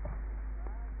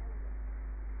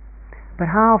 But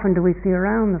how often do we see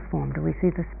around the form? Do we see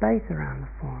the space around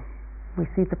the form? We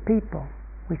see the people.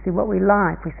 We see what we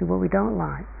like. We see what we don't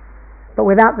like. But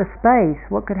without the space,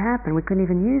 what could happen? We couldn't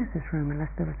even use this room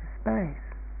unless there was a space.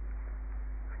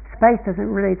 Space doesn't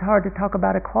really, it's hard to talk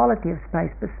about a quality of space,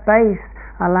 but space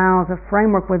allows a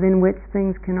framework within which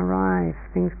things can arise,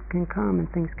 things can come,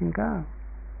 and things can go.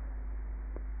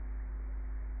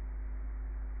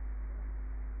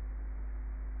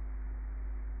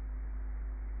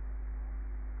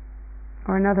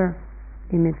 Or another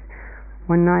image.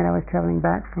 One night I was traveling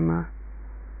back from a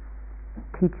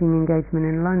teaching engagement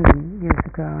in London years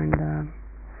ago, and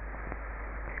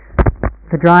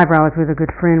the driver I was with, a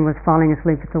good friend, was falling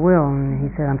asleep at the wheel, and he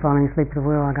said, "I'm falling asleep at the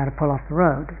wheel, I got to pull off the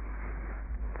road."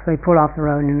 So he pulled off the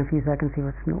road, and in a few seconds he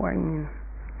was snoring, and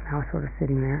I was sort of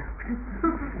sitting there.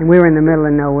 And we were in the middle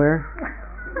of nowhere,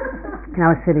 and I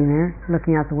was sitting there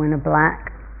looking out the window,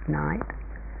 black night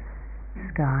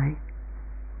sky,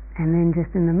 and then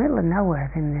just in the middle of nowhere,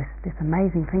 then this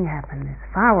amazing thing happened. This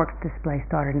fireworks display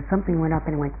started, and something went up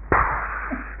and it went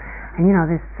and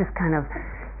this kind of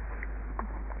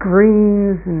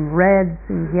greens and reds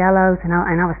and yellows, and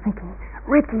I was thinking,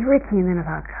 Richie, and then I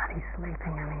thought, God, he's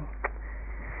sleeping. I mean,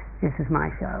 this is my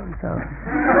show. And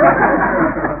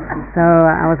so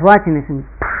I was watching this, and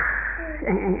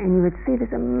you would see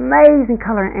this amazing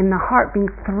color, and the heart being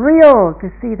thrilled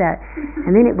to see that,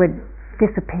 and then it would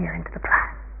disappear into the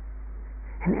black,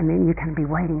 and then you kind of be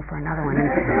waiting for another one, and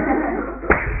you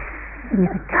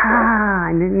think,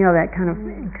 and then that kind of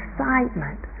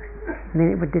excitement. And then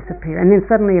it would disappear, and then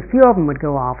suddenly a few of them would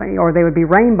go off, or they would be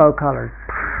rainbow colors,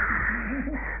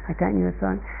 like that, and you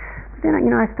thought. But then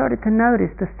I started to notice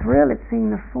the thrill at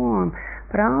seeing the form,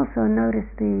 but I also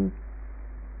noticed the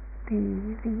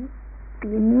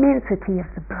immensity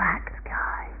of the black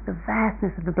sky, the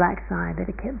vastness of the black sky that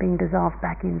it kept being dissolved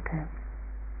back into,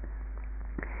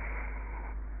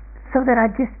 so that I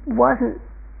just wasn't.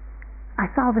 I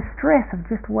saw the stress of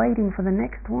just waiting for the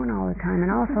next one all the time,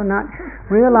 and also not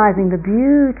realizing the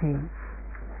beauty,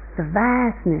 the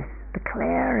vastness, the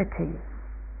clarity,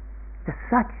 the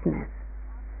suchness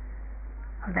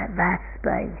of that vast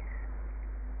space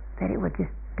that it would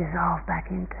just dissolve back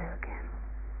into again.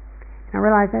 And I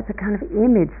realized that's a kind of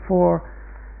image for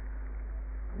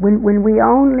when we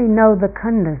only know the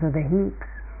Khandas, or the heaps.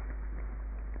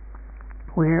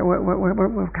 We're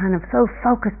kind of so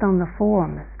focused on the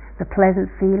forms. The pleasant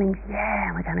feelings, we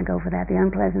kind of go for that. The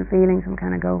unpleasant feelings, we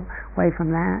kind of go away from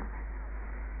that.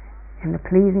 And the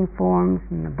pleasing forms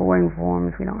and the boring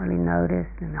forms, we don't really notice.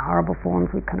 And the horrible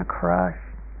forms, we kind of crush.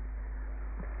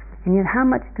 And yet, how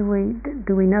much do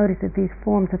we notice that these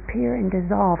forms appear and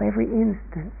dissolve every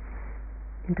instant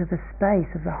into the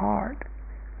space of the heart?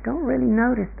 Don't really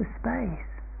notice the space.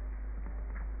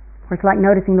 Or it's like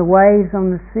noticing the waves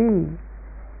on the sea.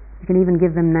 You can even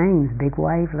give them names: big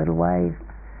wave, little wave.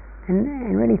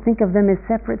 And really think of them as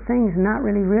separate things, and not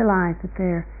really realize that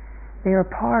they're a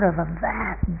part of a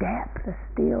vast depth, a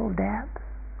still depth,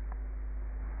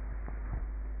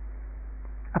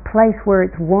 a place where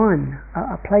it's one,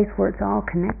 a place where it's all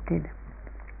connected.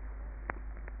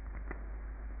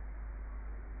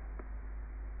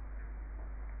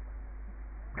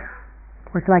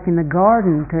 Where it's like in the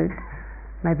garden,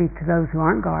 maybe to those who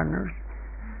aren't gardeners,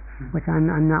 which I'm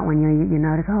not, when you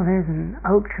notice, there's an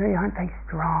oak tree, aren't they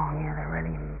strong? Yeah, they're really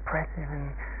impressive.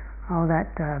 And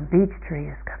that beech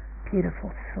tree has got beautiful,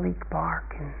 sleek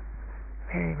bark, and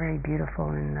very, very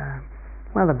beautiful. And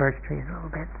the birch tree is a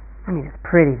little bit, it's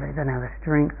pretty, but it doesn't have the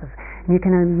strength of. And you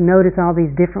kind of notice all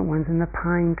these different ones, and the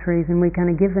pine trees, and we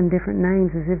kind of give them different names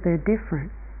as if they're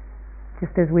different,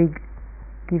 just as we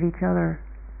give each other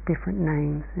different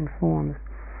names and forms.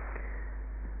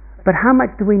 But how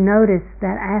much do we notice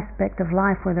that aspect of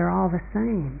life where they're all the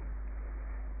same?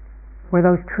 Where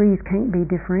those trees can't be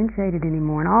differentiated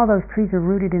anymore, and all those trees are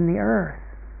rooted in the earth.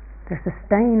 They're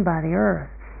sustained by the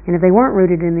earth. And if they weren't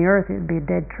rooted in the earth, it would be a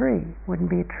dead tree. It wouldn't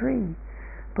be a tree.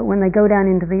 But when they go down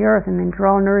into the earth and then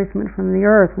draw nourishment from the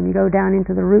earth, when you go down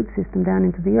into the root system, down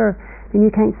into the earth, then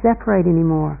you can't separate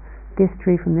anymore this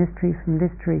tree from this tree from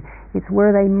this tree. It's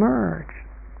where they merge.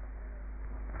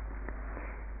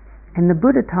 And the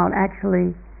Buddha taught,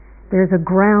 actually, there's a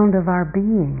ground of our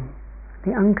being.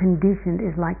 The unconditioned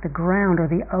is like the ground or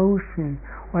the ocean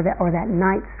or that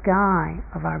night sky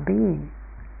of our being.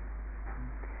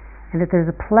 And that there's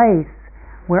a place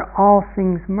where all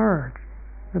things merge.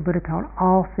 The Buddha taught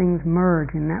all things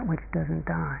merge in that which doesn't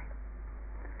die.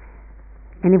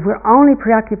 And if we're only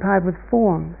preoccupied with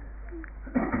forms,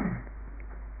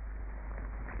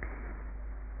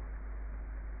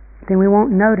 then we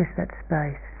won't notice that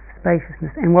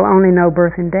spaciousness, and we'll only know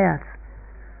birth and death,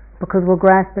 because we'll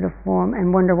grasp at a form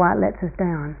and wonder why it lets us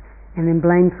down, and then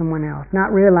blame someone else,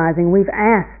 not realizing we've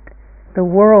asked the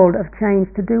world of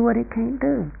change to do what it can't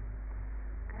do,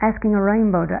 asking a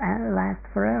rainbow to last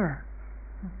forever.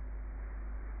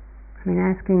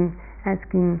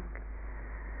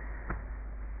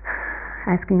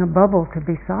 Asking a bubble to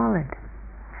be solid,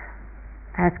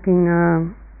 asking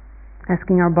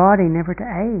our body never to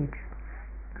age.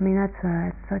 That's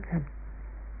such an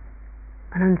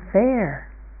unfair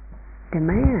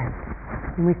demand.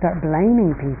 And we start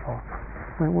blaming people.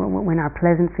 when our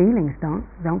pleasant feelings don't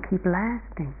keep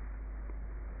lasting.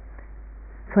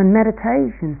 So in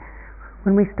meditation,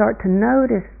 when we start to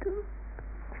notice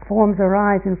forms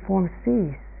arise and forms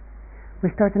cease,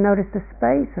 we start to notice the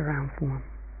space around form,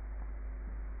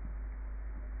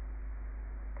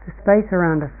 the space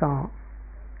around a thought.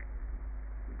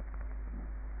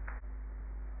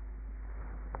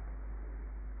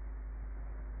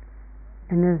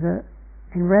 And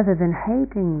rather than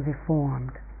hating the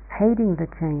formed, hating the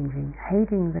changing,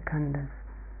 hating the Khandas,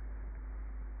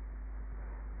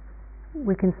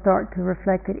 we can start to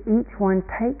reflect that each one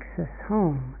takes us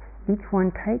home, each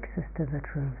one takes us to the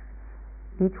truth.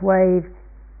 Each wave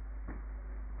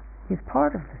is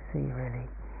part of the sea, really.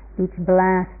 Each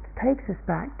blast takes us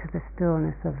back to the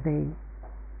stillness of the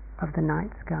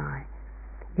night sky,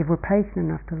 if we're patient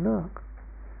enough to look.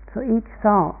 So each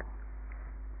thought,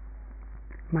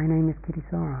 my name is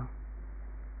Kittisaro,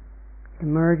 it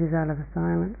emerges out of the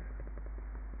silence,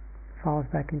 falls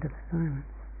back into the silence.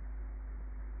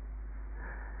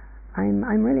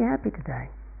 I'm really happy today.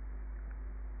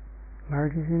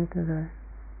 Merges into the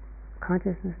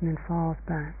consciousness and then falls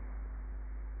back.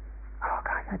 Oh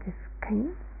gosh, I just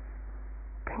can't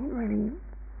really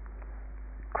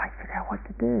quite figure out what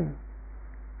to do.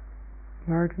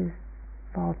 Merges,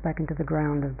 falls back into the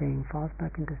ground of being, falls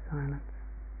back into silence.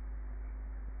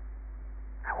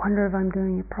 I wonder if I'm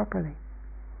doing it properly.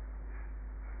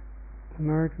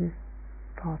 Emerges,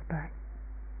 falls back.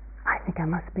 I think I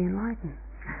must be enlightened.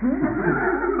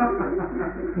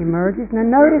 Emerges. Now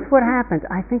notice what happens.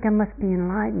 I think I must be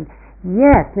enlightened.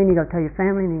 Yes. Then you go tell your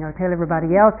family, and then you go tell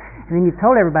everybody else, and then you've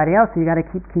told everybody else, so you got to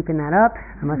keep keeping that up.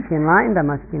 I must be enlightened. I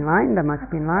must be enlightened. I must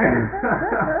be enlightened.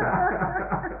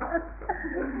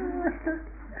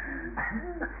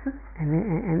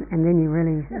 And then you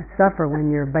really suffer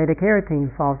when your beta carotene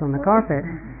falls on the carpet,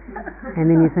 and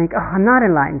then you think, oh, I'm not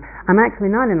enlightened. I'm actually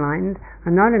not enlightened.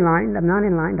 I'm not enlightened. I'm not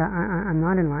enlightened. I'm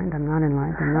not enlightened. I'm not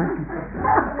enlightened.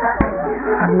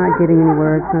 I'm not getting any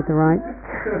words. Not the right.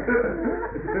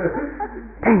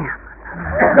 Damn.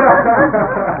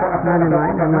 Not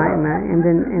enlightened. I'm not enlightened.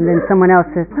 And then someone else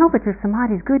says, no, but your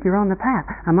samadhi's good. You're on the path.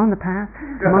 I'm on the path.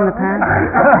 I'm on the path.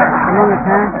 I'm on the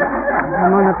path.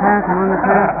 I'm on the path. I'm on the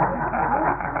path.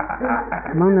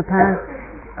 I'm on the path.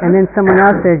 And then someone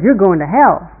else says, you're going to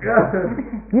hell.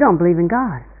 You don't believe in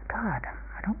God. God,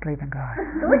 I don't believe in God.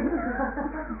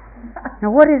 Now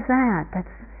what is that?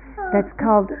 That's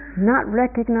called not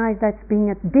recognized. That's being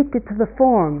addicted to the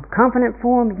form. Confident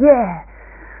form, yeah.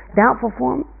 Doubtful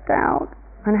form, doubt.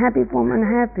 Unhappy form,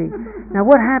 unhappy. Now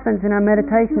what happens in our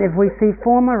meditation if we see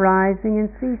form arising and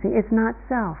ceasing? It's not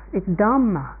self. It's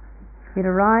Dhamma. It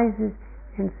arises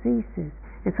and ceases.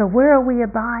 And so where are we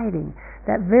abiding?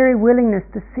 That very willingness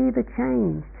to see the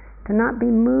change, to not be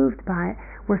moved by it.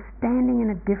 We're standing in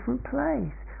a different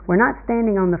place. We're not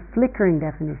standing on the flickering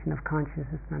definition of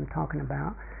consciousness that I'm talking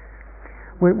about.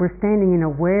 We're standing in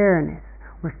awareness.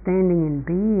 We're standing in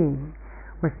being.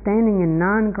 We're standing in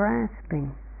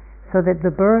non-grasping. So that the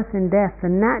birth and death, the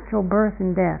natural birth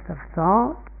and death of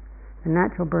thought, the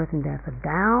natural birth and death of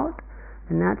doubt,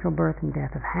 the natural birth and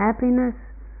death of happiness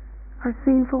are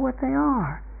seen for what they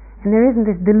are. And there isn't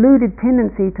this deluded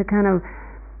tendency to kind of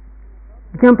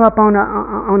jump up on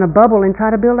a bubble and try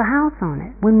to build a house on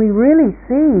it. When we really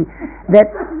see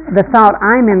that the thought,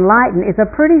 I'm enlightened, is a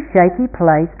pretty shaky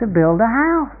place to build a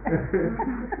house.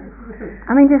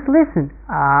 I mean, just listen.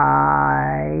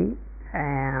 I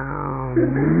am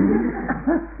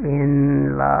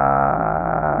enlightened.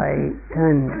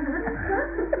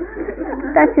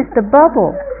 That's just a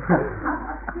bubble.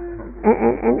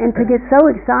 And to get so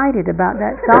excited about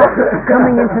that thought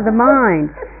coming into the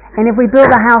mind, and if we build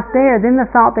a house there, then the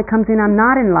thought that comes in, I'm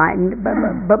not enlightened,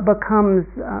 but becomes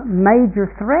a major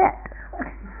threat.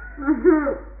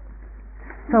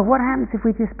 So what happens if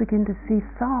we just begin to see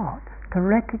thought, to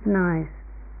recognize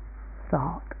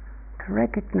thought, to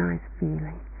recognize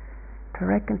feeling,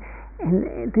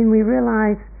 and then we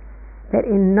realize that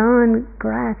in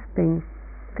non-grasping,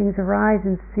 things arise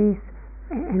and cease,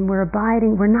 and we're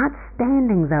abiding. We're not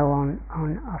standing though on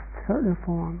a certain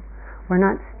form. We're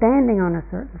not standing on a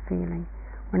certain feeling.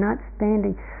 We're not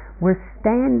standing. We're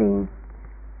standing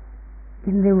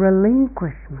in the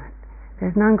relinquishment.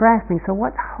 There's non-grasping. So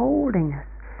what's holding us?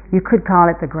 You could call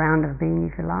it the ground of being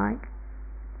if you like.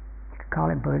 You could call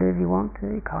it Buddha if you want to.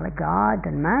 You call it God.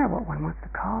 Doesn't matter what one wants to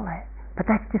call it. But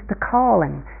that's just a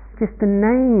calling, just a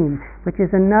name, which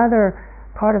is another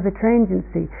part of the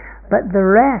transiency. But the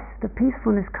rest, the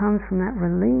peacefulness, comes from that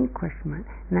relinquishment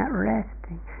and that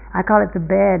resting. I call it the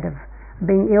bed of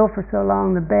being ill for so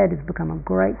long. The bed has become a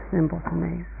great symbol to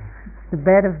me. It's the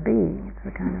bed of being. It's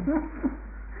the kind of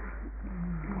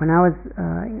when I was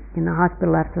in the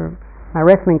hospital after my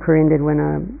wrestling career ended, when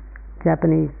a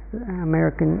Japanese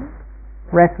American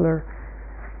wrestler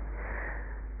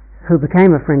who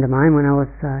became a friend of mine when I was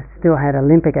still had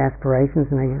Olympic aspirations,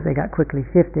 and they got quickly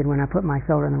shifted when I put my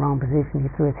shoulder in the wrong position. He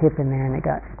threw his hip in there and it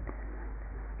got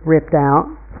ripped out.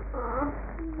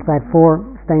 So I had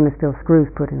 4 stainless steel screws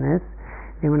put in this.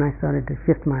 Then when I started to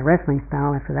shift my wrestling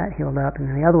style, after that healed up and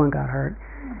then the other one got hurt,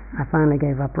 I finally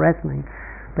gave up wrestling.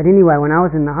 But anyway, when I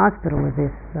was in the hospital with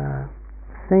this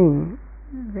thing,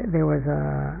 there was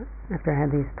after I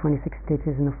had these 26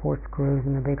 stitches and the 4 screws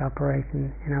and the big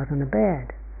operation, and I was on the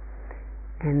bed.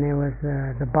 And there was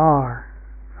the bar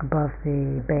above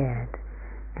the bed,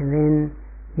 and then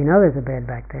there's a bed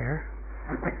back there,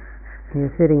 and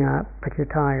you're sitting up, but you're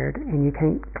tired, and you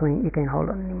can't hold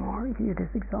on anymore. You're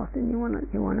just exhausted, and you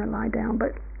wanna lie down,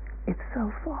 but it's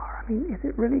so far. I mean, is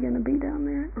it really going to be down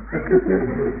there?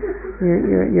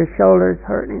 your shoulders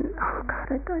hurting. Oh God,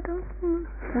 I don't know.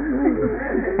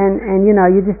 And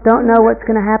you just don't know what's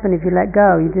going to happen if you let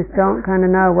go. You just don't kind of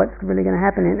know what's really going to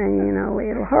happen, and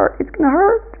it'll hurt. It's going to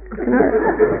hurt. It's going to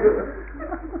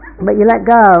hurt. But you let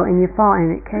go, and you fall,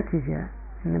 and it catches you,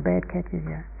 and the bed catches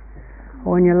you.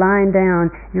 Or when you're lying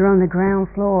down, you're on the ground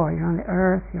floor. You're on the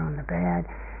earth. You're on the bed,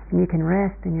 and you can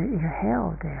rest, and you're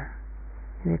held there.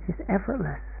 And it's just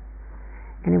effortless.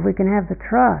 And if we can have the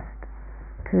trust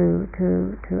to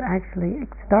actually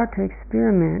start to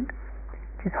experiment,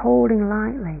 just holding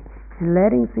lightly and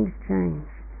letting things change,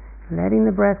 letting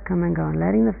the breath come and go, and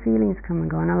letting the feelings come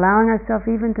and go, and allowing ourselves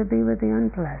even to be with the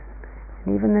unpleasant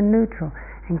and even the neutral,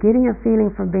 and getting a feeling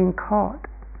from being caught.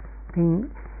 You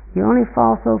only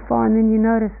fall so far, and then you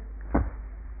notice,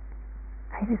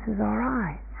 hey, this is all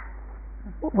right.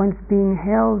 One's being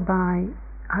held by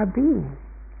our being,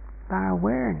 by our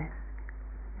awareness,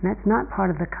 and that's not part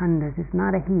of the Khandas. It's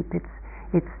not a heap.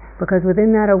 It's because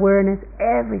within that awareness,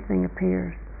 everything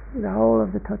appears. The whole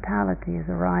of the totality is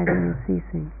arising and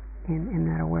ceasing in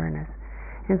that awareness.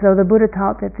 And so the Buddha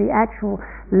taught that the actual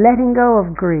letting go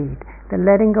of greed, the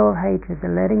letting go of hatred, the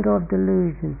letting go of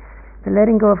delusion, the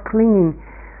letting go of clinging,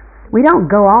 we don't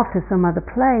go off to some other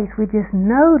place. We just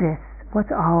notice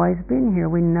what's always been here.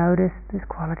 We notice this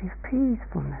quality of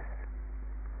peacefulness.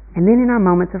 And then in our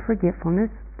moments of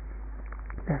forgetfulness,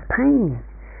 there's pain.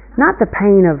 Not the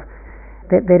pain of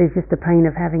that is just the pain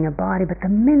of having a body, but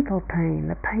the mental pain,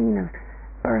 the pain of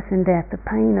birth and death, the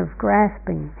pain of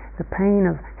grasping, the pain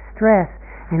of stress.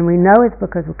 And we know it's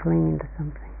because we're clinging to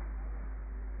something.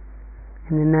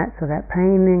 And then that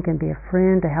pain then can be a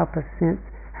friend to help us sense,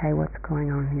 hey, what's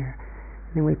going on here?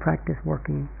 And then we practice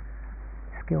working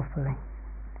skillfully.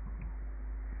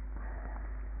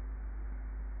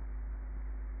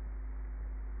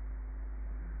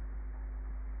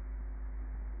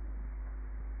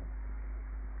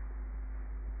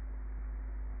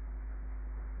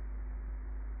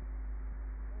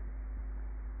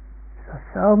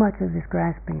 So much of this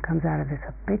grasping comes out of this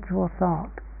habitual thought,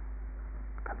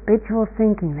 habitual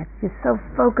thinking that's just so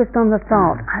focused on the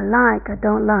thought, I like, I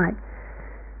don't like.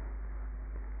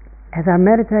 As our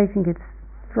meditation gets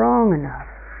strong enough,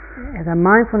 as our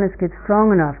mindfulness gets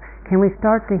strong enough, can we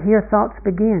start to hear thoughts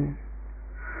begin?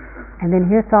 And then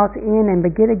hear thoughts in and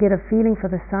begin to get a feeling for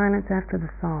the silence after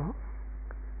the thought.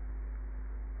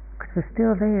 Because we're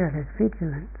still there, there's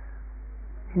vigilance.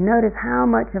 And notice how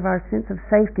much of our sense of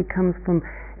safety comes from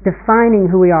defining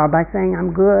who we are by saying,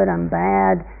 I'm good, I'm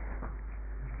bad.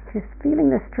 Just feeling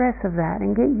the stress of that,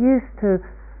 and get used to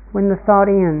when the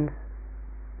thought ends,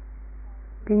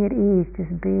 being at ease,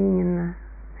 just being in the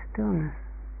stillness,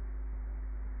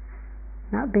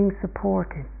 not being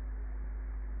supported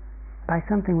by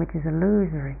something which is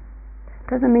illusory.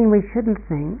 Doesn't mean we shouldn't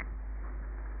think,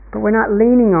 but we're not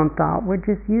leaning on thought, we're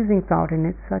just using thought in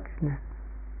its suchness.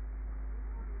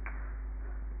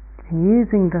 And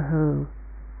using the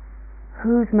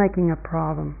who's making a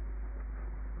problem,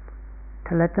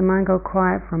 to let the mind go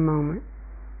quiet for a moment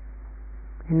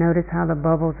and notice how the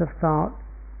bubbles of thought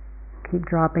keep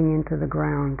dropping into the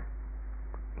ground,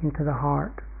 into the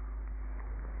heart.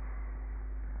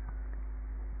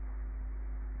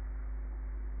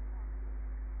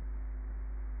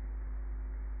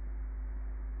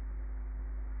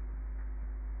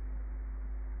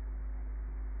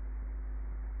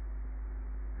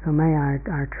 So may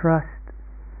our trust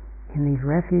in these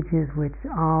refuges which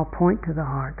all point to the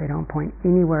heart, they don't point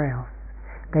anywhere else.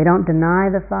 They don't deny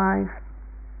the 5,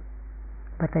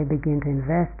 but they begin to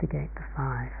investigate the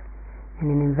 5.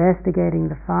 And in investigating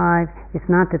the 5, it's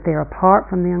not that they're apart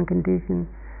from the unconditioned,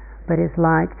 but it's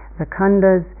like the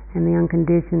Khandas and the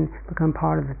unconditioned become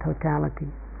part of the totality.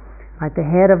 Like the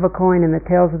head of a coin and the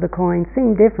tails of the coin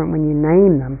seem different when you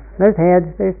name them. There's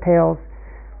heads, there's tails.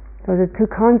 Those are two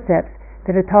concepts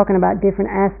that are talking about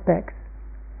different aspects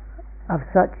of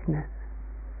suchness.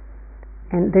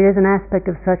 And there is an aspect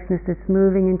of suchness that's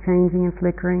moving and changing and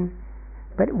flickering,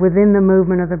 but within the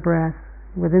movement of the breath,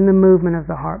 within the movement of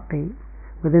the heartbeat,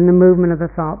 within the movement of the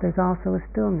thought, there's also a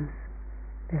stillness.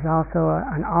 There's also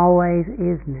an always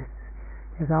isness.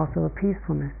 There's also a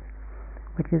peacefulness,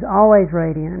 which is always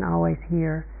radiant and always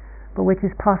here, but which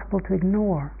is possible to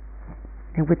ignore,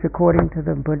 and which, according to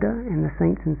the Buddha and the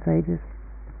saints and sages,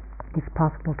 is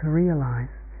possible to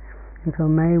realize. And so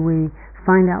may we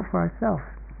find out for ourselves.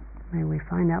 May we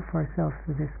find out for ourselves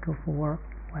through this skillful work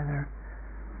whether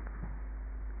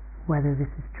this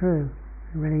is true.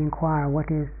 Really inquire what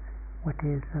is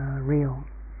real.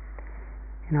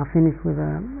 And I'll finish with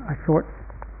a short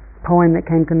poem that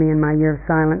came to me in my year of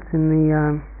silence in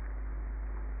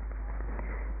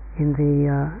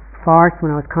the forest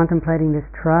when I was contemplating this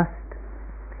trust,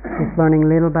 this learning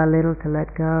little by little to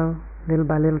let go, little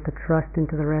by little to trust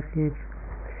into the refuge.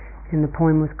 And the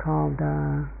poem was called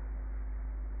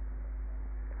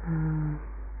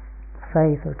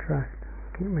Faith or Trust.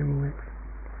 I can't remember which.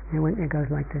 It goes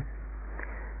like this.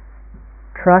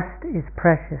 Trust is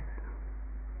precious,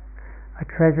 a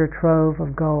treasure trove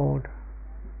of gold.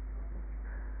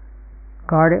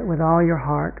 Guard it with all your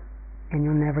heart and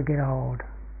you'll never get old.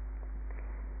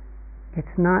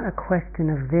 It's not a question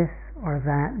of this or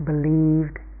that,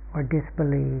 believed or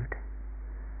disbelieved,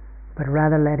 but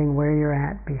rather letting where you're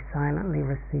at be silently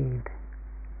received.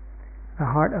 The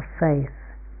heart of faith,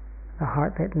 the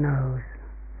heart that knows,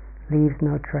 leaves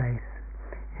no trace,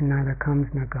 and neither comes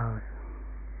nor goes.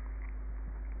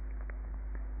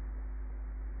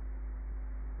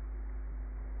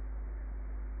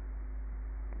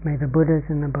 May the Buddhas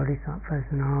and the Bodhisattvas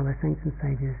and all the saints and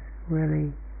sages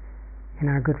really, in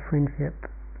our good friendship,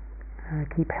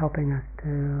 keep helping us to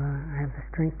have the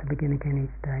strength to begin again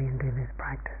each day and do this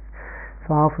practice.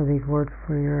 So I'll offer these words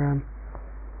for your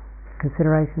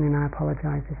consideration, and I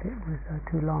apologize if it was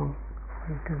too long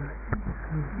for you tonight.